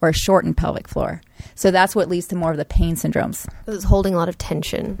floor or a shortened pelvic floor. So that's what leads to more of the pain syndromes. It's holding a lot of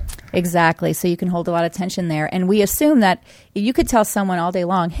tension. Exactly. So you can hold a lot of tension there. And we assume that you could tell someone all day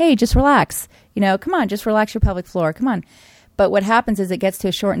long, hey, just relax. Come on, just relax your pelvic floor. Come on. But what happens is it gets to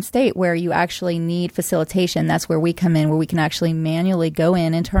a shortened state where you actually need facilitation. That's where we come in, where we can actually manually go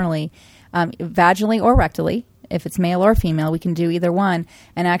in internally, vaginally or rectally. If it's male or female, we can do either one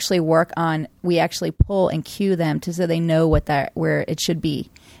and actually we actually pull and cue them so they know where it should be.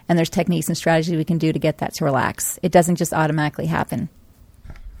 And there's techniques and strategies we can do to get that to relax. It doesn't just automatically happen.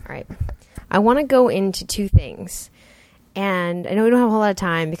 All right. I want to go into two things. And I know we don't have a whole lot of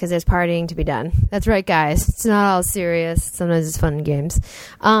time because there's partying to be done. That's right, guys. It's not all serious. Sometimes it's fun and games.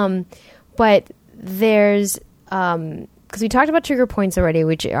 But there's... because we talked about trigger points already,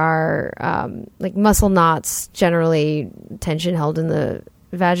 which are like muscle knots, generally tension held in the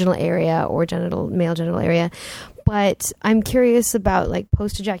vaginal area or male genital area. But I'm curious about like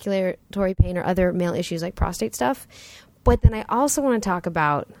post-ejaculatory pain or other male issues like prostate stuff. But then I also want to talk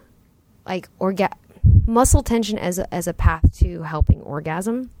about like muscle tension as a path to helping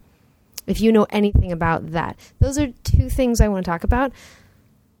orgasm. If you know anything about that, those are two things I want to talk about.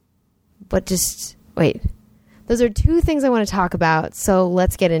 But just wait. Those are two things I want to talk about, so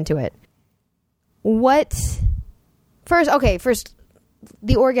let's get into it. First,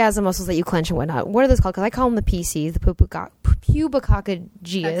 the orgasm muscles that you clench and whatnot. What are those called? Because I call them the PCs, the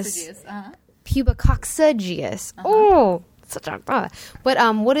pubococcygeus. Pubococcygeus. Oh, such a...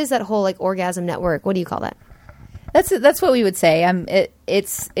 But what is that whole like orgasm network? What do you call that? That's what we would say.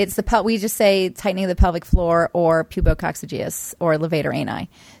 It's we just say tightening of the pelvic floor or pubococcygeus or levator ani.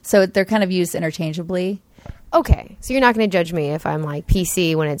 So they're kind of used interchangeably. Okay, so you're not going to judge me if I'm like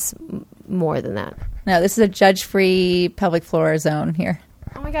PC when it's more than that. No, this is a judge-free pelvic floor zone here.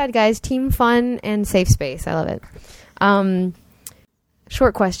 Oh my God, guys, team fun and safe space. I love it.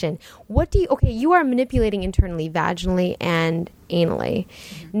 Short question. You are manipulating internally, vaginally, and anally.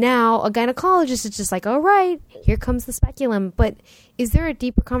 Mm-hmm. Now, a gynecologist is just like, all right, here comes the speculum. But is there a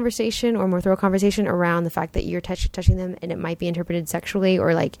deeper conversation or more thorough conversation around the fact that you're touching them and it might be interpreted sexually,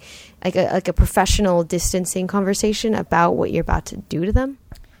 or like a professional distancing conversation about what you're about to do to them?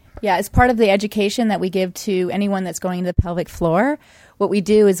 Yeah, as part of the education that we give to anyone that's going to the pelvic floor, what we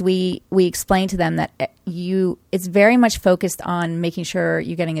do is we explain to them that it's very much focused on making sure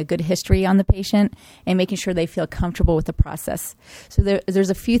you're getting a good history on the patient and making sure they feel comfortable with the process. So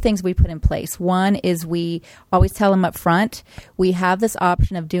there's a few things we put in place. One is we always tell them up front, we have this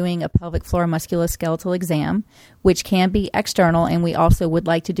option of doing a pelvic floor musculoskeletal exam, which can be external, and we also would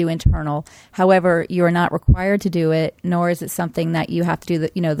like to do internal. However, you're not required to do it, nor is it something that you have to do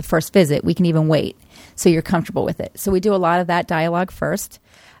the first visit. We can even wait, so you're comfortable with it. So we do a lot of that dialogue first.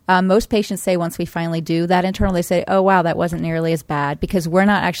 Most patients say once we finally do that internal, they say, oh, wow, that wasn't nearly as bad, because we're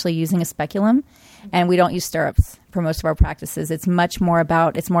not actually using a speculum, and we don't use stirrups for most of our practices. It's more of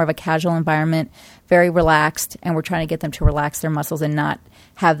a casual environment, very relaxed, and we're trying to get them to relax their muscles and not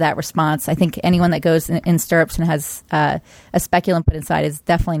have that response. I think anyone that goes in stirrups and has a speculum put inside is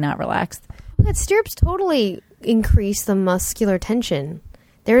definitely not relaxed. But stirrups totally increase the muscular tension.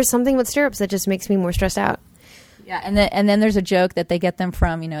 There is something with stirrups that just makes me more stressed out. Yeah, and then there's a joke that they get them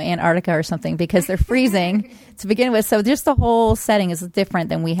from Antarctica or something, because they're freezing to begin with. So just the whole setting is different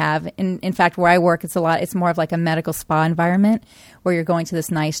than we have. In fact, where I work, it's more of like a medical spa environment where you're going to this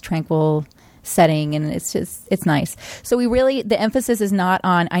nice, tranquil setting, and it's nice. So the emphasis is not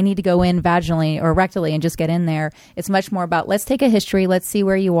on I need to go in vaginally or rectally and just get in there. It's much more about let's take a history, let's see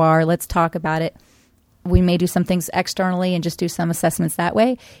where you are, let's talk about it. we may do some things externally and just do some assessments that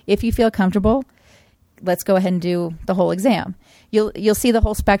way. If you feel comfortable, let's go ahead and do the whole exam. You'll see the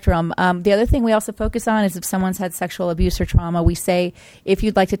whole spectrum. The other thing we also focus on is if someone's had sexual abuse or trauma, we say, if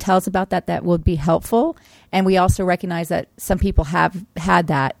you'd like to tell us about that, that would be helpful. And we also recognize that some people have had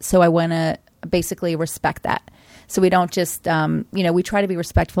that. So I want to basically respect that. So we don't just, we try to be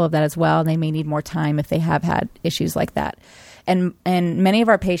respectful of that as well. They may need more time if they have had issues like that. And many of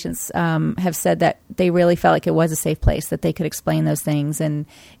our patients have said that they really felt like it was a safe place, that they could explain those things. And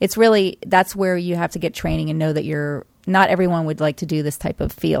it's really, that's where you have to get training and know that not everyone would like to do this type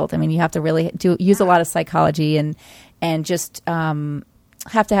of field. I mean, you have to really use a lot of psychology and just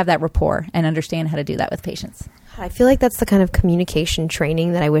have to have that rapport and understand how to do that with patients. I feel like that's the kind of communication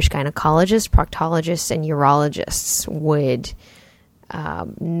training that I wish gynecologists, proctologists, and urologists would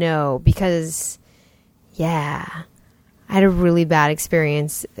know, because, I had a really bad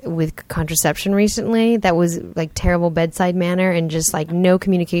experience with contraception recently that was like terrible bedside manner and just like no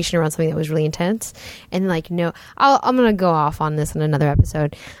communication around something that was really intense. And like, I'm going to go off on this in another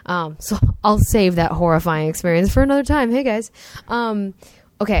episode. So I'll save that horrifying experience for another time. Hey guys.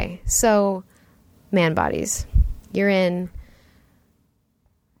 Okay. So man bodies, you're in.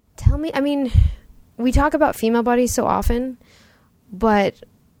 Tell me, I mean, we talk about female bodies so often, but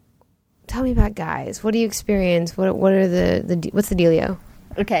tell me about guys. What do you experience? What are what's the dealio?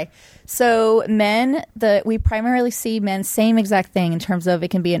 Okay. So men, we primarily see men, same exact thing in terms of it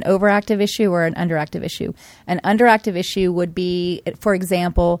can be an overactive issue or an underactive issue. An underactive issue would be, for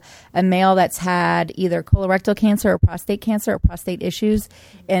example, a male that's had either colorectal cancer or prostate issues,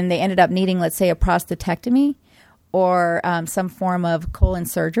 and they ended up needing, let's say, a prostatectomy or some form of colon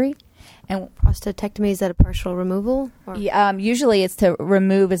surgery. And prostatectomy, is that a partial removal? Usually it's to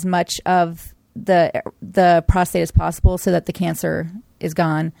remove as much of the prostate as possible so that the cancer is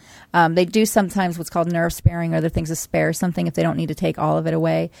gone. They do sometimes what's called nerve sparing or other things to spare something if they don't need to take all of it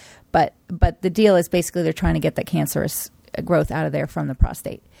away. But the deal is basically they're trying to get that cancerous growth out of there from the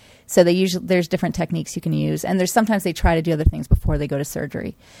prostate. So there's different techniques you can use. And sometimes they try to do other things before they go to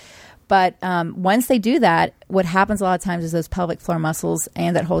surgery. But once they do that, what happens a lot of times is those pelvic floor muscles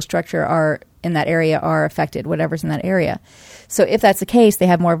and that whole structure in that area are affected, whatever's in that area. So if that's the case, they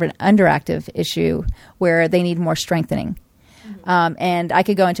have more of an underactive issue where they need more strengthening. Mm-hmm. And I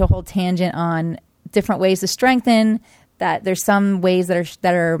could go into a whole tangent on different ways to strengthen. That there's some ways that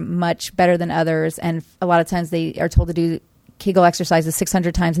are much better than others, and a lot of times they are told to do Kegel exercises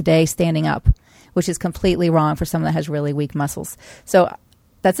 600 times a day standing up, which is completely wrong for someone that has really weak muscles. So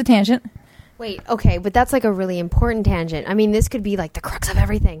that's a tangent. Wait, okay, but that's like a really important tangent. I mean, this could be like the crux of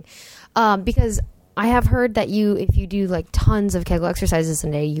everything. Because I have heard that if you do like tons of Kegel exercises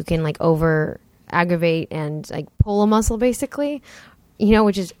a day, you can like over aggravate and like pull a muscle basically,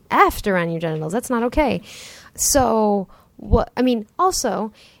 which is effed around your genitals. That's not okay. So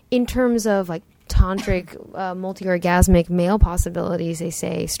also in terms of like tantric, multi-orgasmic male possibilities, they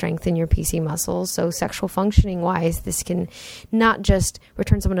say strengthen your PC muscles. So sexual functioning wise, this can not just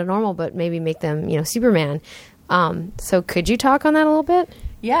return someone to normal, but maybe make them, Superman. So could you talk on that a little bit?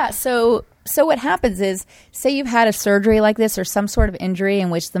 Yeah. So what happens is, say you've had a surgery like this or some sort of injury in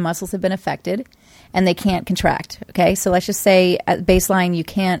which the muscles have been affected and they can't contract. Okay. So let's just say at baseline, you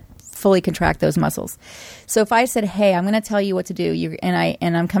can't fully contract those muscles. So if I said, hey, I'm going to tell you what to do,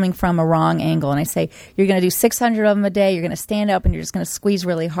 and I'm coming from a wrong angle, and I say, you're going to do 600 of them a day, you're going to stand up and you're just going to squeeze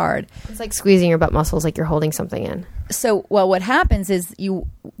really hard. It's like squeezing your butt muscles like you're holding something in. So, what happens is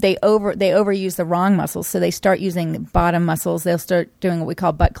they overuse the wrong muscles. So they start using bottom muscles. They'll start doing what we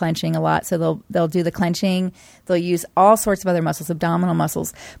call butt clenching a lot. So they'll do the clenching. They'll use all sorts of other muscles, abdominal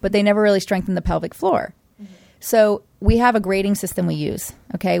muscles, but they never really strengthen the pelvic floor. So we have a grading system we use.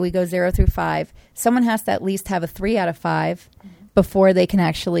 Okay, we go 0 through 5. Someone has to at least have a 3 out of 5 before they can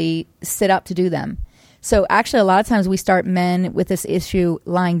actually sit up to do them. So actually, a lot of times we start men with this issue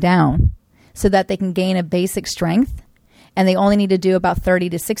lying down so that they can gain a basic strength, and they only need to do about 30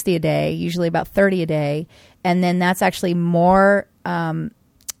 to 60 a day, usually about 30 a day, and then that's actually more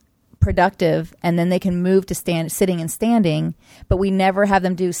productive, and then they can move to sitting and standing, but we never have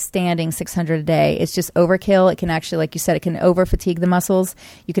them do standing 600 a day. It's just overkill. It can actually, like you said, it can over fatigue the muscles.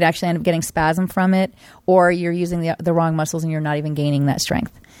 You could actually end up getting spasm from it, or you're using the wrong muscles and you're not even gaining that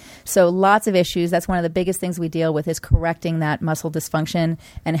strength. So lots of issues. That's one of the biggest things we deal with, is correcting that muscle dysfunction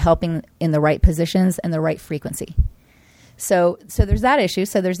and helping in the right positions and the right frequency. So there's that issue.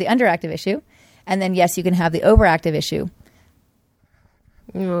 So there's the underactive issue, and then yes, you can have the overactive issue.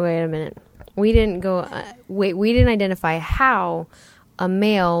 Wait a minute. We didn't identify how a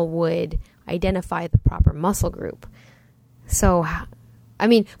male would identify the proper muscle group. So I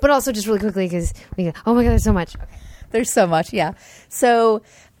mean, but also just really quickly because oh my God, there's so much. Okay. There's so much, yeah. So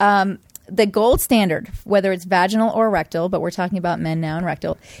the gold standard, whether it's vaginal or rectal, but we're talking about men now and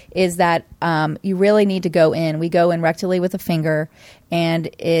rectal, is that you really need to go in. We go in rectally with a finger, and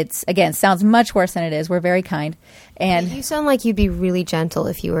it's, again, sounds much worse than it is. We're very kind. And you sound like you'd be really gentle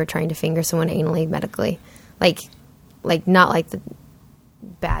if you were trying to finger someone anally medically. Like not like the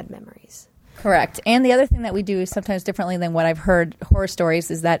bad memories. Correct. And the other thing that we do sometimes differently than what I've heard horror stories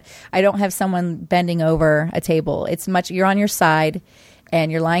is that I don't have someone bending over a table. It's much, you're on your side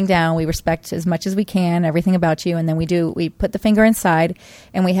and you're lying down. We respect as much as we can everything about you. And then we put the finger inside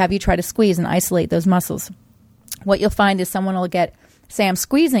and we have you try to squeeze and isolate those muscles. What you'll find is someone will say, I'm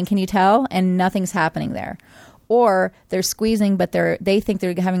squeezing, can you tell? And nothing's happening there. Or they're squeezing, but they think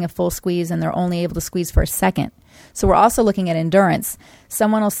they're having a full squeeze and they're only able to squeeze for a second. So we're also looking at endurance.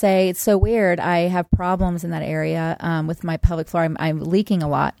 Someone will say, it's so weird, I have problems in that area with my pelvic floor. I'm leaking a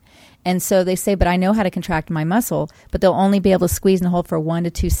lot. And so they say, but I know how to contract my muscle, but they'll only be able to squeeze and hold for 1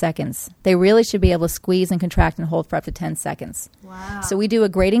 to 2 seconds. They really should be able to squeeze and contract and hold for up to 10 seconds. Wow. So we do a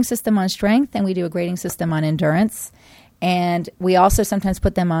grading system on strength and we do a grading system on endurance. And we also sometimes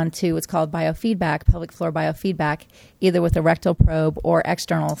put them onto what's called biofeedback, pelvic floor biofeedback, either with a rectal probe or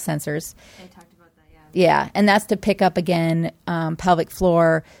external sensors. I talked about that, yeah. Yeah, and that's to pick up, again, pelvic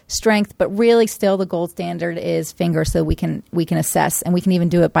floor strength, but really still the gold standard is finger so we can assess, and we can even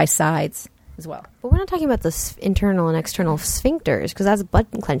do it by sides as well. But we're not talking about the internal and external sphincters because that's butt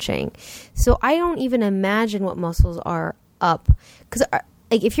clenching. So I don't even imagine what muscles are up because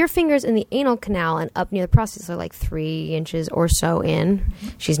like if your fingers in the anal canal and up near the prostate are like 3 inches or so in,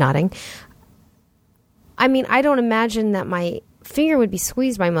 she's nodding. I mean, I don't imagine that my finger would be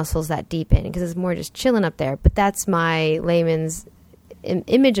squeezed by muscles that deep in because it's more just chilling up there. But that's my layman's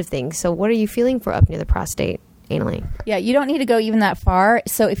image of things. So what are you feeling for up near the prostate anally? Yeah, you don't need to go even that far.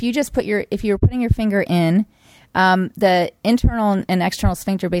 So if you just if you're putting your finger in, the internal and external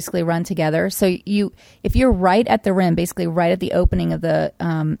sphincter basically run together. So if you're right at the rim, basically right at the opening of the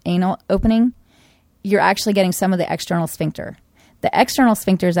anal opening, you're actually getting some of the external sphincter. The external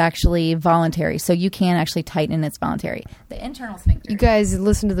sphincter is actually voluntary, so you can actually tighten and it's voluntary. The internal sphincter... You guys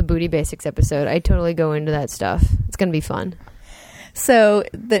listen to the Booty Basics episode. I totally go into that stuff. It's going to be fun. So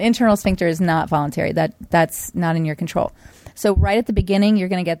the internal sphincter is not voluntary. That's not in your control. So right at the beginning, you're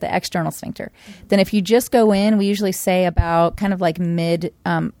going to get the external sphincter. Then if you just go in, we usually say about kind of like mid,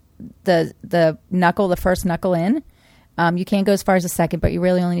 the knuckle, the first knuckle in. You can't go as far as the second, but you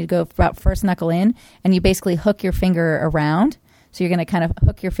really only need to go about first knuckle in, and you basically hook your finger around. So you're going to kind of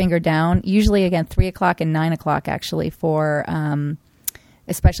hook your finger down, usually, again, 3 o'clock and 9 o'clock, actually, for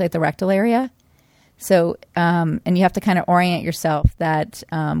especially at the rectal area. So, and you have to kind of orient yourself that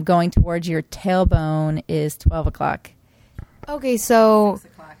going towards your tailbone is 12 o'clock. Okay, so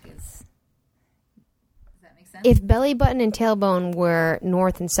 6 o'clock is... Does that make sense? If belly button and tailbone were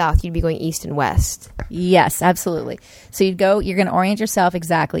north and south, you'd be going east and west. Yes, absolutely. So you're going to orient yourself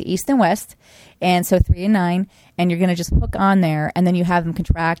exactly east and west. And so 3 and 9, and you're going to just hook on there, and then you have them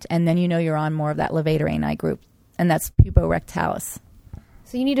contract, and then you know you're on more of that levator ani group, and that's puborectalis.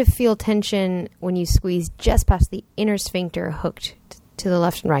 So you need to feel tension when you squeeze just past the inner sphincter hooked to the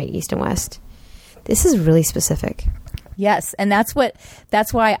left and right, east and west. This is really specific. Yes, and that's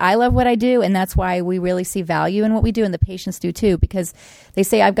why I love what I do, and that's why we really see value in what we do, and the patients do too, because they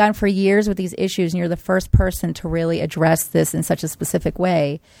say, I've gone for years with these issues, and you're the first person to really address this in such a specific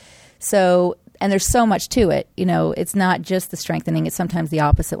way. So, and there's so much to it. You know, it's not just the strengthening, it's sometimes the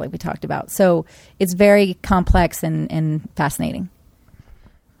opposite, like we talked about. So it's very complex and fascinating.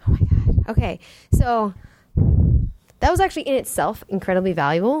 Oh my God. Okay, so that was actually in itself incredibly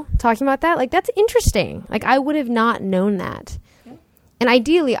valuable, talking about that. Like, that's interesting. Like, I would have not known that. Yeah. And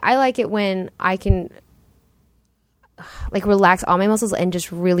ideally, I like it when I can, like, relax all my muscles and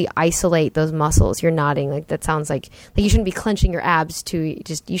just really isolate those muscles. You're nodding. Like, that sounds like you shouldn't be clenching your abs you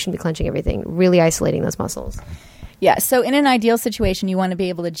shouldn't be clenching everything. Really isolating those muscles. Yeah, so in an ideal situation, you want to be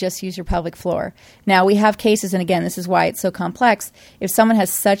able to just use your pelvic floor. Now, we have cases, and again, this is why it's so complex. If someone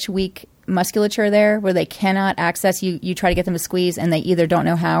has such weak musculature there where they cannot access, you try to get them to squeeze, and they either don't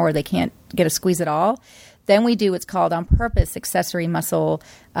know how or they can't get a squeeze at all, then we do what's called on purpose accessory muscle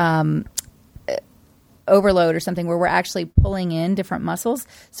overload or something, where we're actually pulling in different muscles.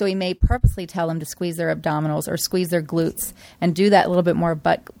 So we may purposely tell them to squeeze their abdominals or squeeze their glutes and do that a little bit more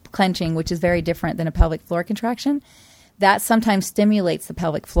butt clenching, which is very different than a pelvic floor contraction. That sometimes stimulates the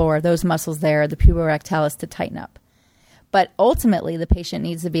pelvic floor, those muscles there, the puborectalis, to tighten up. But ultimately, the patient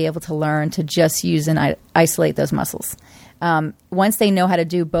needs to be able to learn to just use and isolate those muscles. Once they know how to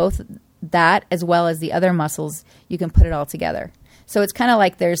do both that as well as the other muscles, you can put it all together. So it's kind of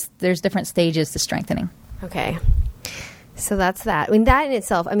like there's different stages to strengthening. Okay. So that's that. I mean, that in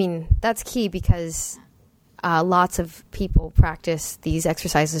itself, that's key because lots of people practice these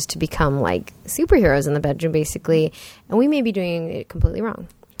exercises to become like superheroes in the bedroom, basically, and we may be doing it completely wrong.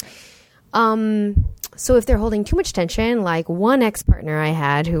 So if they're holding too much tension, like one ex-partner I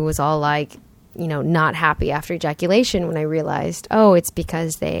had who was all like, not happy after ejaculation when I realized, it's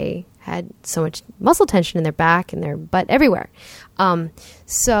because they had so much muscle tension in their back and their butt everywhere.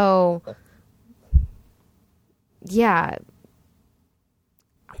 So yeah,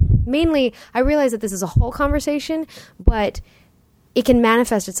 mainly I realize that this is a whole conversation, but it can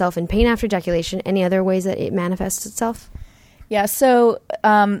manifest itself in pain after ejaculation. Any other ways that it manifests itself? Yeah. So,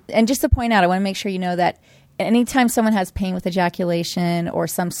 and just to point out, I want to make sure you know that anytime someone has pain with ejaculation or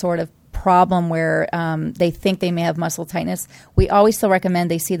some sort of problem where they think they may have muscle tightness, we always still recommend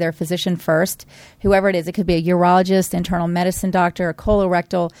they see their physician first, whoever it is. It could be a urologist, internal medicine doctor, a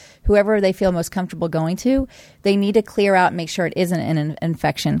colorectal, whoever they feel most comfortable going to. They need to clear out and make sure it isn't an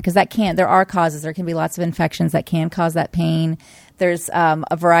infection, because there are causes. There can be lots of infections that can cause that pain. There's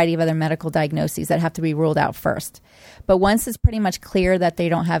a variety of other medical diagnoses that have to be ruled out first. But once it's pretty much clear that they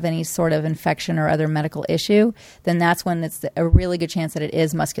don't have any sort of infection or other medical issue, then that's when it's a really good chance that it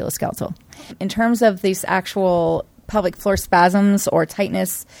is musculoskeletal. In terms of these actual pelvic floor spasms or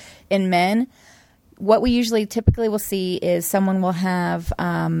tightness in men, what we usually typically will see is someone will have,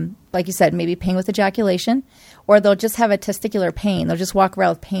 like you said, maybe pain with ejaculation, or they'll just have a testicular pain. They'll just walk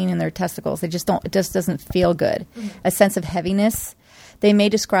around with pain in their testicles. It just doesn't feel good. A sense of heaviness. They may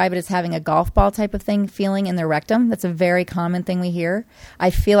describe it as having a golf ball type of thing feeling in their rectum. That's a very common thing we hear. I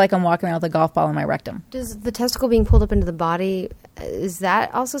feel like I'm walking around with a golf ball in my rectum. Does the testicle being pulled up into the body, is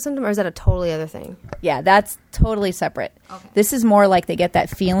that also a symptom, or is that a totally other thing? Yeah, that's totally separate. Okay. This is more like they get that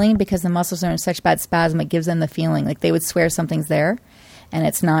feeling because the muscles are in such bad spasm. It gives them the feeling like they would swear something's there, and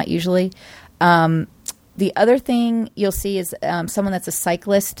it's not usually. The other thing you'll see is someone that's a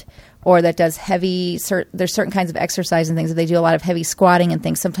cyclist or that does heavy, there's certain kinds of exercise and things. If they do a lot of heavy squatting and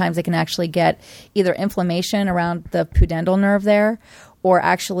things, sometimes they can actually get either inflammation around the pudendal nerve there, or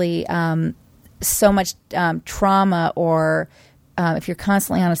actually so much trauma, or if you're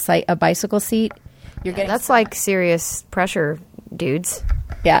constantly on a bicycle seat, you're getting... That's like serious pressure, dudes.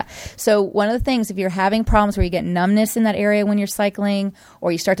 Yeah. So one of the things, if you're having problems where you get numbness in that area when you're cycling,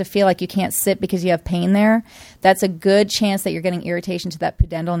 or you start to feel like you can't sit because you have pain there, that's a good chance that you're getting irritation to that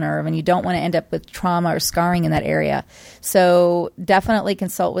pudendal nerve, and you don't want to end up with trauma or scarring in that area. So definitely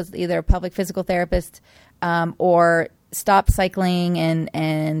consult with either a pelvic physical therapist, or stop cycling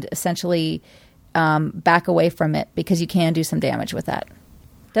and essentially back away from it, because you can do some damage with that.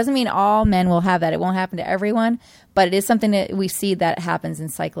 Doesn't mean all men will have that. It won't happen to everyone, but it is something that we see that happens in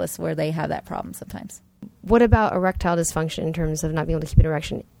cyclists where they have that problem sometimes. What about erectile dysfunction in terms of not being able to keep an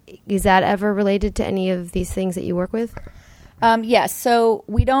erection? Is that ever related to any of these things that you work with? Yes. So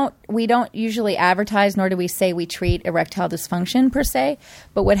we don't usually advertise, nor do we say we treat erectile dysfunction per se.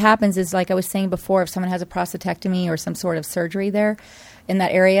 But what happens is, like I was saying before, if someone has a prostatectomy or some sort of surgery there in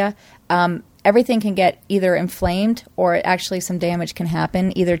that area, everything can get either inflamed, or actually some damage can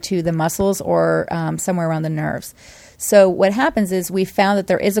happen either to the muscles or somewhere around the nerves. So what happens is we found that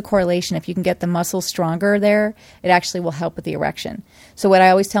there is a correlation. If you can get the muscles stronger there, it actually will help with the erection. So what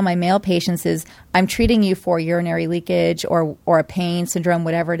I always tell my male patients is, I'm treating you for urinary leakage or a pain syndrome,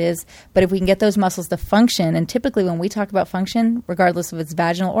 whatever it is, but if we can get those muscles to function, and typically when we talk about function, regardless if it's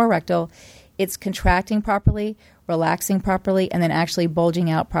vaginal or rectal, it's contracting properly, relaxing properly, and then actually bulging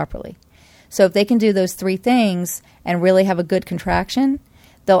out properly. So if they can do those three things and really have a good contraction,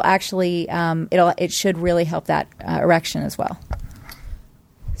 they'll actually it should really help that erection as well.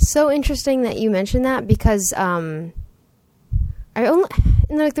 So interesting that you mentioned that, because in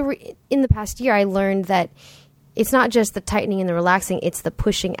the past year I learned that it's not just the tightening and the relaxing; it's the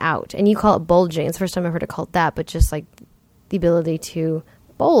pushing out, and you call it bulging. It's the first time I've heard it called that, but just like the ability to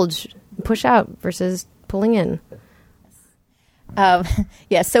bulge, push out versus pulling in.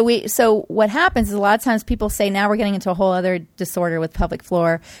 Yeah. So what happens is a lot of times people say, now we're getting into a whole other disorder with pelvic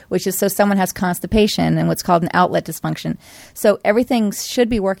floor, which is, so someone has constipation and what's called an outlet dysfunction. So everything should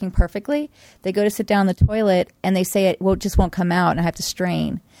be working perfectly. They go to sit down in the toilet and they say just won't come out, and I have to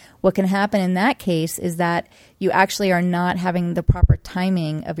strain. What can happen in that case is that you actually are not having the proper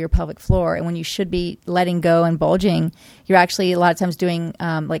timing of your pelvic floor. And when you should be letting go and bulging, you're actually a lot of times doing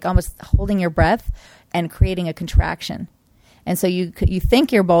like almost holding your breath and creating a contraction. And so you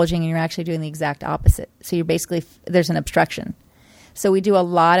think you're bulging, and you're actually doing the exact opposite. So you're basically, there's an obstruction. So we do a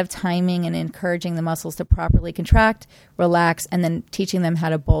lot of timing and encouraging the muscles to properly contract, relax, and then teaching them how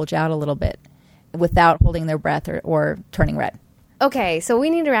to bulge out a little bit without holding their breath or turning red. Okay, so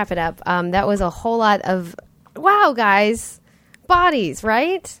we need to wrap it up. That was a whole lot of, wow, guys, bodies,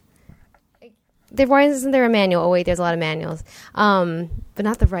 right? Why isn't there a manual? Oh, wait, there's a lot of manuals. But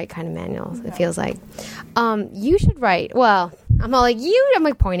not the right kind of manuals, it feels like. You should write, well, I'm all like, I'm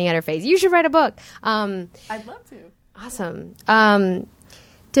like pointing at her face. You should write a book. I'd love to. Awesome.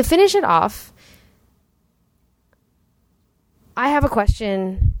 To finish it off, I have a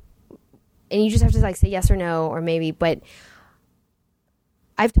question, and you just have to like say yes or no or maybe, but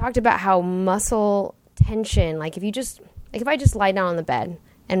I've talked about how muscle tension, like if I just lie down on the bed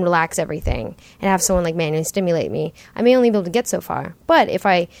and relax everything and have someone like manually stimulate me, I may only be able to get so far. But if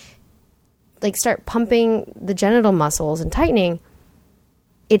I like start pumping the genital muscles and tightening,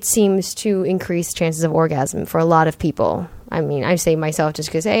 it seems to increase chances of orgasm for a lot of people. I mean, I say myself just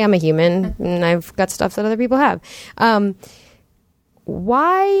because, hey, I'm a human and I've got stuff that other people have.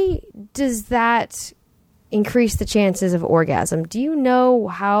 Why does that increase the chances of orgasm? Do you know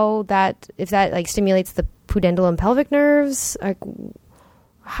if that like stimulates the pudendal and pelvic nerves? Like,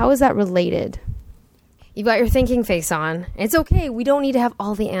 how is that related? You've got your thinking face on. It's okay. We don't need to have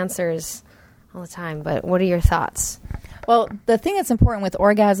all the answers all the time, but what are your thoughts? Well, the thing that's important with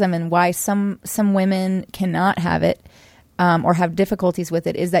orgasm and why some women cannot have it or have difficulties with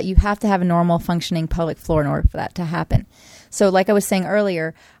it is that you have to have a normal functioning pelvic floor in order for that to happen. So like I was saying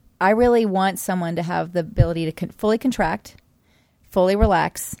earlier, I really want someone to have the ability to fully contract, fully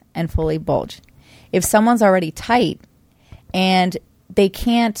relax, and fully bulge. If someone's already tight and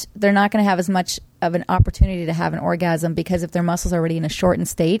they're not going to have as much of an opportunity to have an orgasm because if their muscles are already in a shortened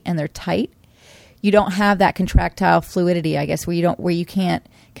state and they're tight, you don't have that contractile fluidity, I guess, where you can't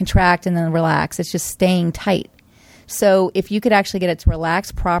contract and then relax. It's just staying tight. So if you could actually get it to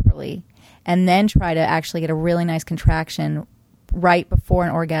relax properly and then try to actually get a really nice contraction right before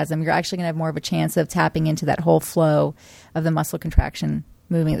an orgasm, you're actually going to have more of a chance of tapping into that whole flow of the muscle contraction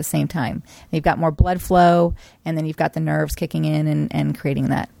moving at the same time. And you've got more blood flow, and then you've got the nerves kicking in and creating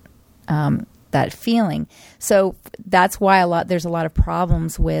that that feeling. So that's why there's a lot of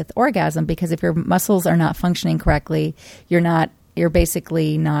problems with orgasm, because if your muscles are not functioning correctly, you're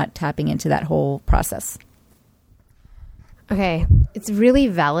basically not tapping into that whole process. Okay, it's really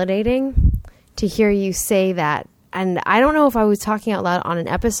validating to hear you say that. And I don't know if I was talking out loud on an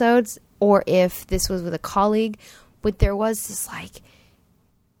episode or if this was with a colleague, but there was this like,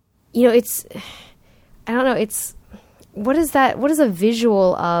 what is that? What is a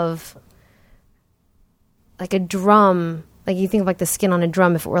visual of like a drum? Like you think of like the skin on a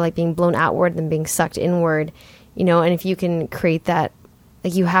drum, if it were like being blown outward and being sucked inward, and if you can create that,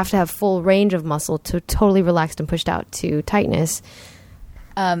 like you have to have full range of muscle to totally relaxed and pushed out to tightness.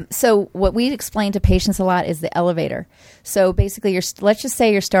 So what we explain to patients a lot is the elevator. So basically, let's just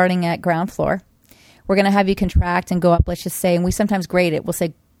say you're starting at ground floor. We're going to have you contract and go up, let's just say, and we sometimes grade it. We'll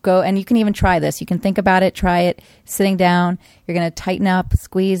say go, and you can even try this. You can think about it, try it, sitting down. You're going to tighten up,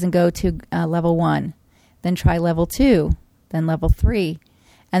 squeeze, and go to level 1. Then try level 2, then level 3,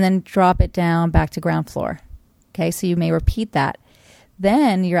 and then drop it down back to ground floor. Okay, so you may repeat that.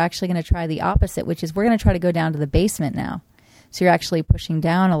 Then you're actually going to try the opposite, which is we're going to try to go down to the basement now. So you're actually pushing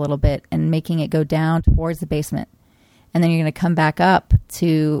down a little bit and making it go down towards the basement. And then you're going to come back up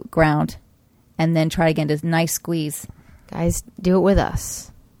to ground and then try again to nice squeeze. Guys, do it with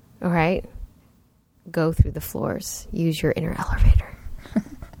us. All right? Go through the floors. Use your inner elevator.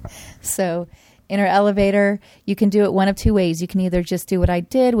 So inner elevator, you can do it one of two ways. You can either just do what I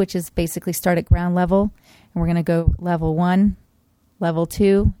did, which is basically start at ground level. And we're going to go level 1, level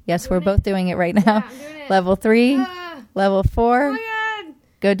 2. Yes, we're both doing it right now. Yeah, I'm doing it. Level 3. Level 4, oh my God.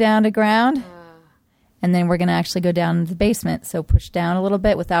 Go down to ground, and then we're going to actually go down into the basement. So push down a little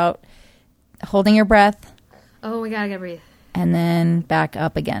bit without holding your breath. Oh my God, I got to breathe. And then back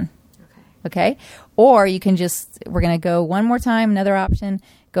up again. Okay? Or you can we're going to go one more time, another option.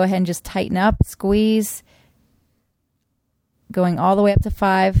 Go ahead and just tighten up, squeeze, going all the way up to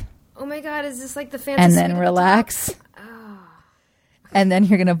 5. Oh my God, is this like the fantasy? And then relax. And then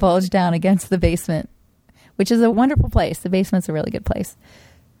you're going to bulge down against the basement, which is a wonderful place. The basement's a really good place.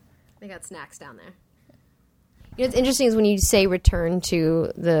 They got snacks down there. What's interesting is when you say return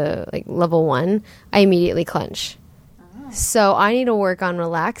to the level 1, I immediately clench. Oh. So I need to work on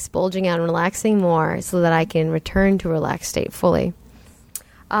bulging out and relaxing more so that I can return to a relaxed state fully.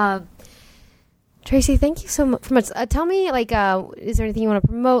 Tracy, thank you so much. Tell me, is there anything you want to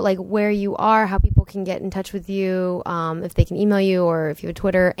promote, like where you are, how people can get in touch with you, if they can email you or if you have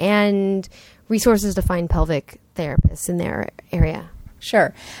Twitter, and resources to find pelvic therapists in their area?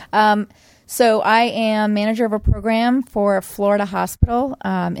 Sure. So I am manager of a program for a Florida hospital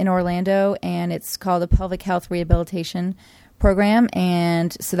in Orlando, and it's called the Pelvic Health Rehabilitation program.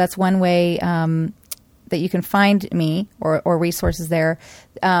 And so that's one way that you can find me or resources there.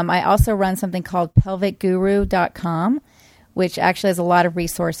 I also run something called pelvicguru.com, which actually has a lot of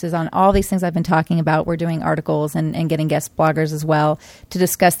resources on all these things I've been talking about. We're doing articles and getting guest bloggers as well to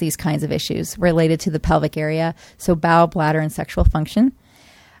discuss these kinds of issues related to the pelvic area, so bowel, bladder, and sexual function.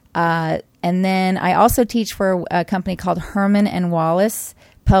 And then I also teach for a company called Herman and Wallace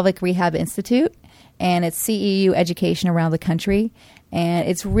Pelvic Rehab Institute, and it's CEU education around the country. And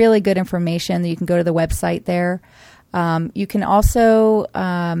it's really good information. You can go to the website there. You can also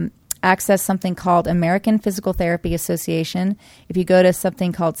access something called American Physical Therapy Association. If you go to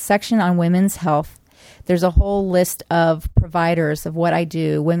something called Section on Women's Health, there's a whole list of providers of what I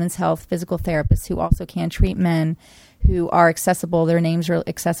do, women's health physical therapists who also can treat men who are accessible. Their names are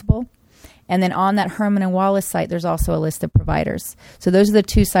accessible. And then on that Herman and Wallace site, there's also a list of providers. So those are the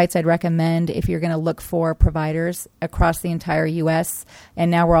two sites I'd recommend if you're going to look for providers across the entire U.S.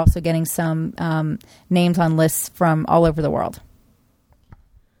 And now we're also getting some names on lists from all over the world.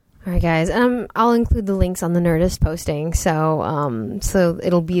 All right, guys. I'll include the links on the Nerdist posting, so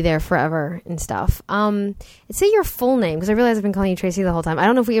it'll be there forever and stuff. Say your full name, because I realize I've been calling you Tracy the whole time. I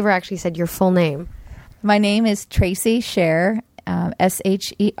don't know if we ever actually said your full name. My name is Tracy Sher,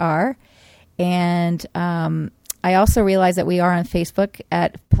 Sher. And I also realize that we are on Facebook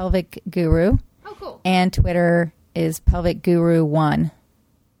at Pelvic Guru. Oh, cool. And Twitter is Pelvic Guru 1.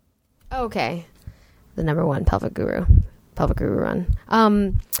 Okay. The number 1, Pelvic Guru. Pelvic Guru Run.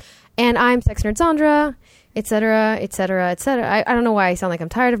 And I'm Sex Nerd Sandra, etc., etc., etc. I don't know why I sound like I'm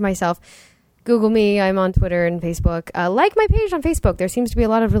tired of myself. Google me. I'm on Twitter and Facebook. Like my page on Facebook. There seems to be a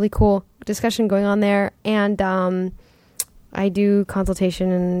lot of really cool discussion going on there. And I do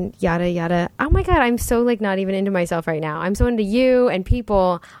consultation and yada, yada. Oh, my God. I'm so, not even into myself right now. I'm so into you and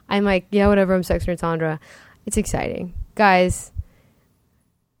people. I'm like, yeah, whatever. I'm Sex Nerd Sandra. It's exciting. Guys,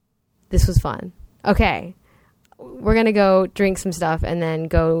 this was fun. Okay. We're going to go drink some stuff and then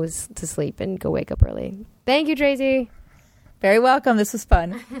go to sleep and go wake up early. Thank you, Tracy. Very welcome. This was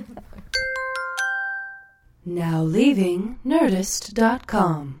fun. Now leaving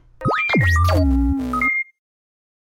Nerdist.com.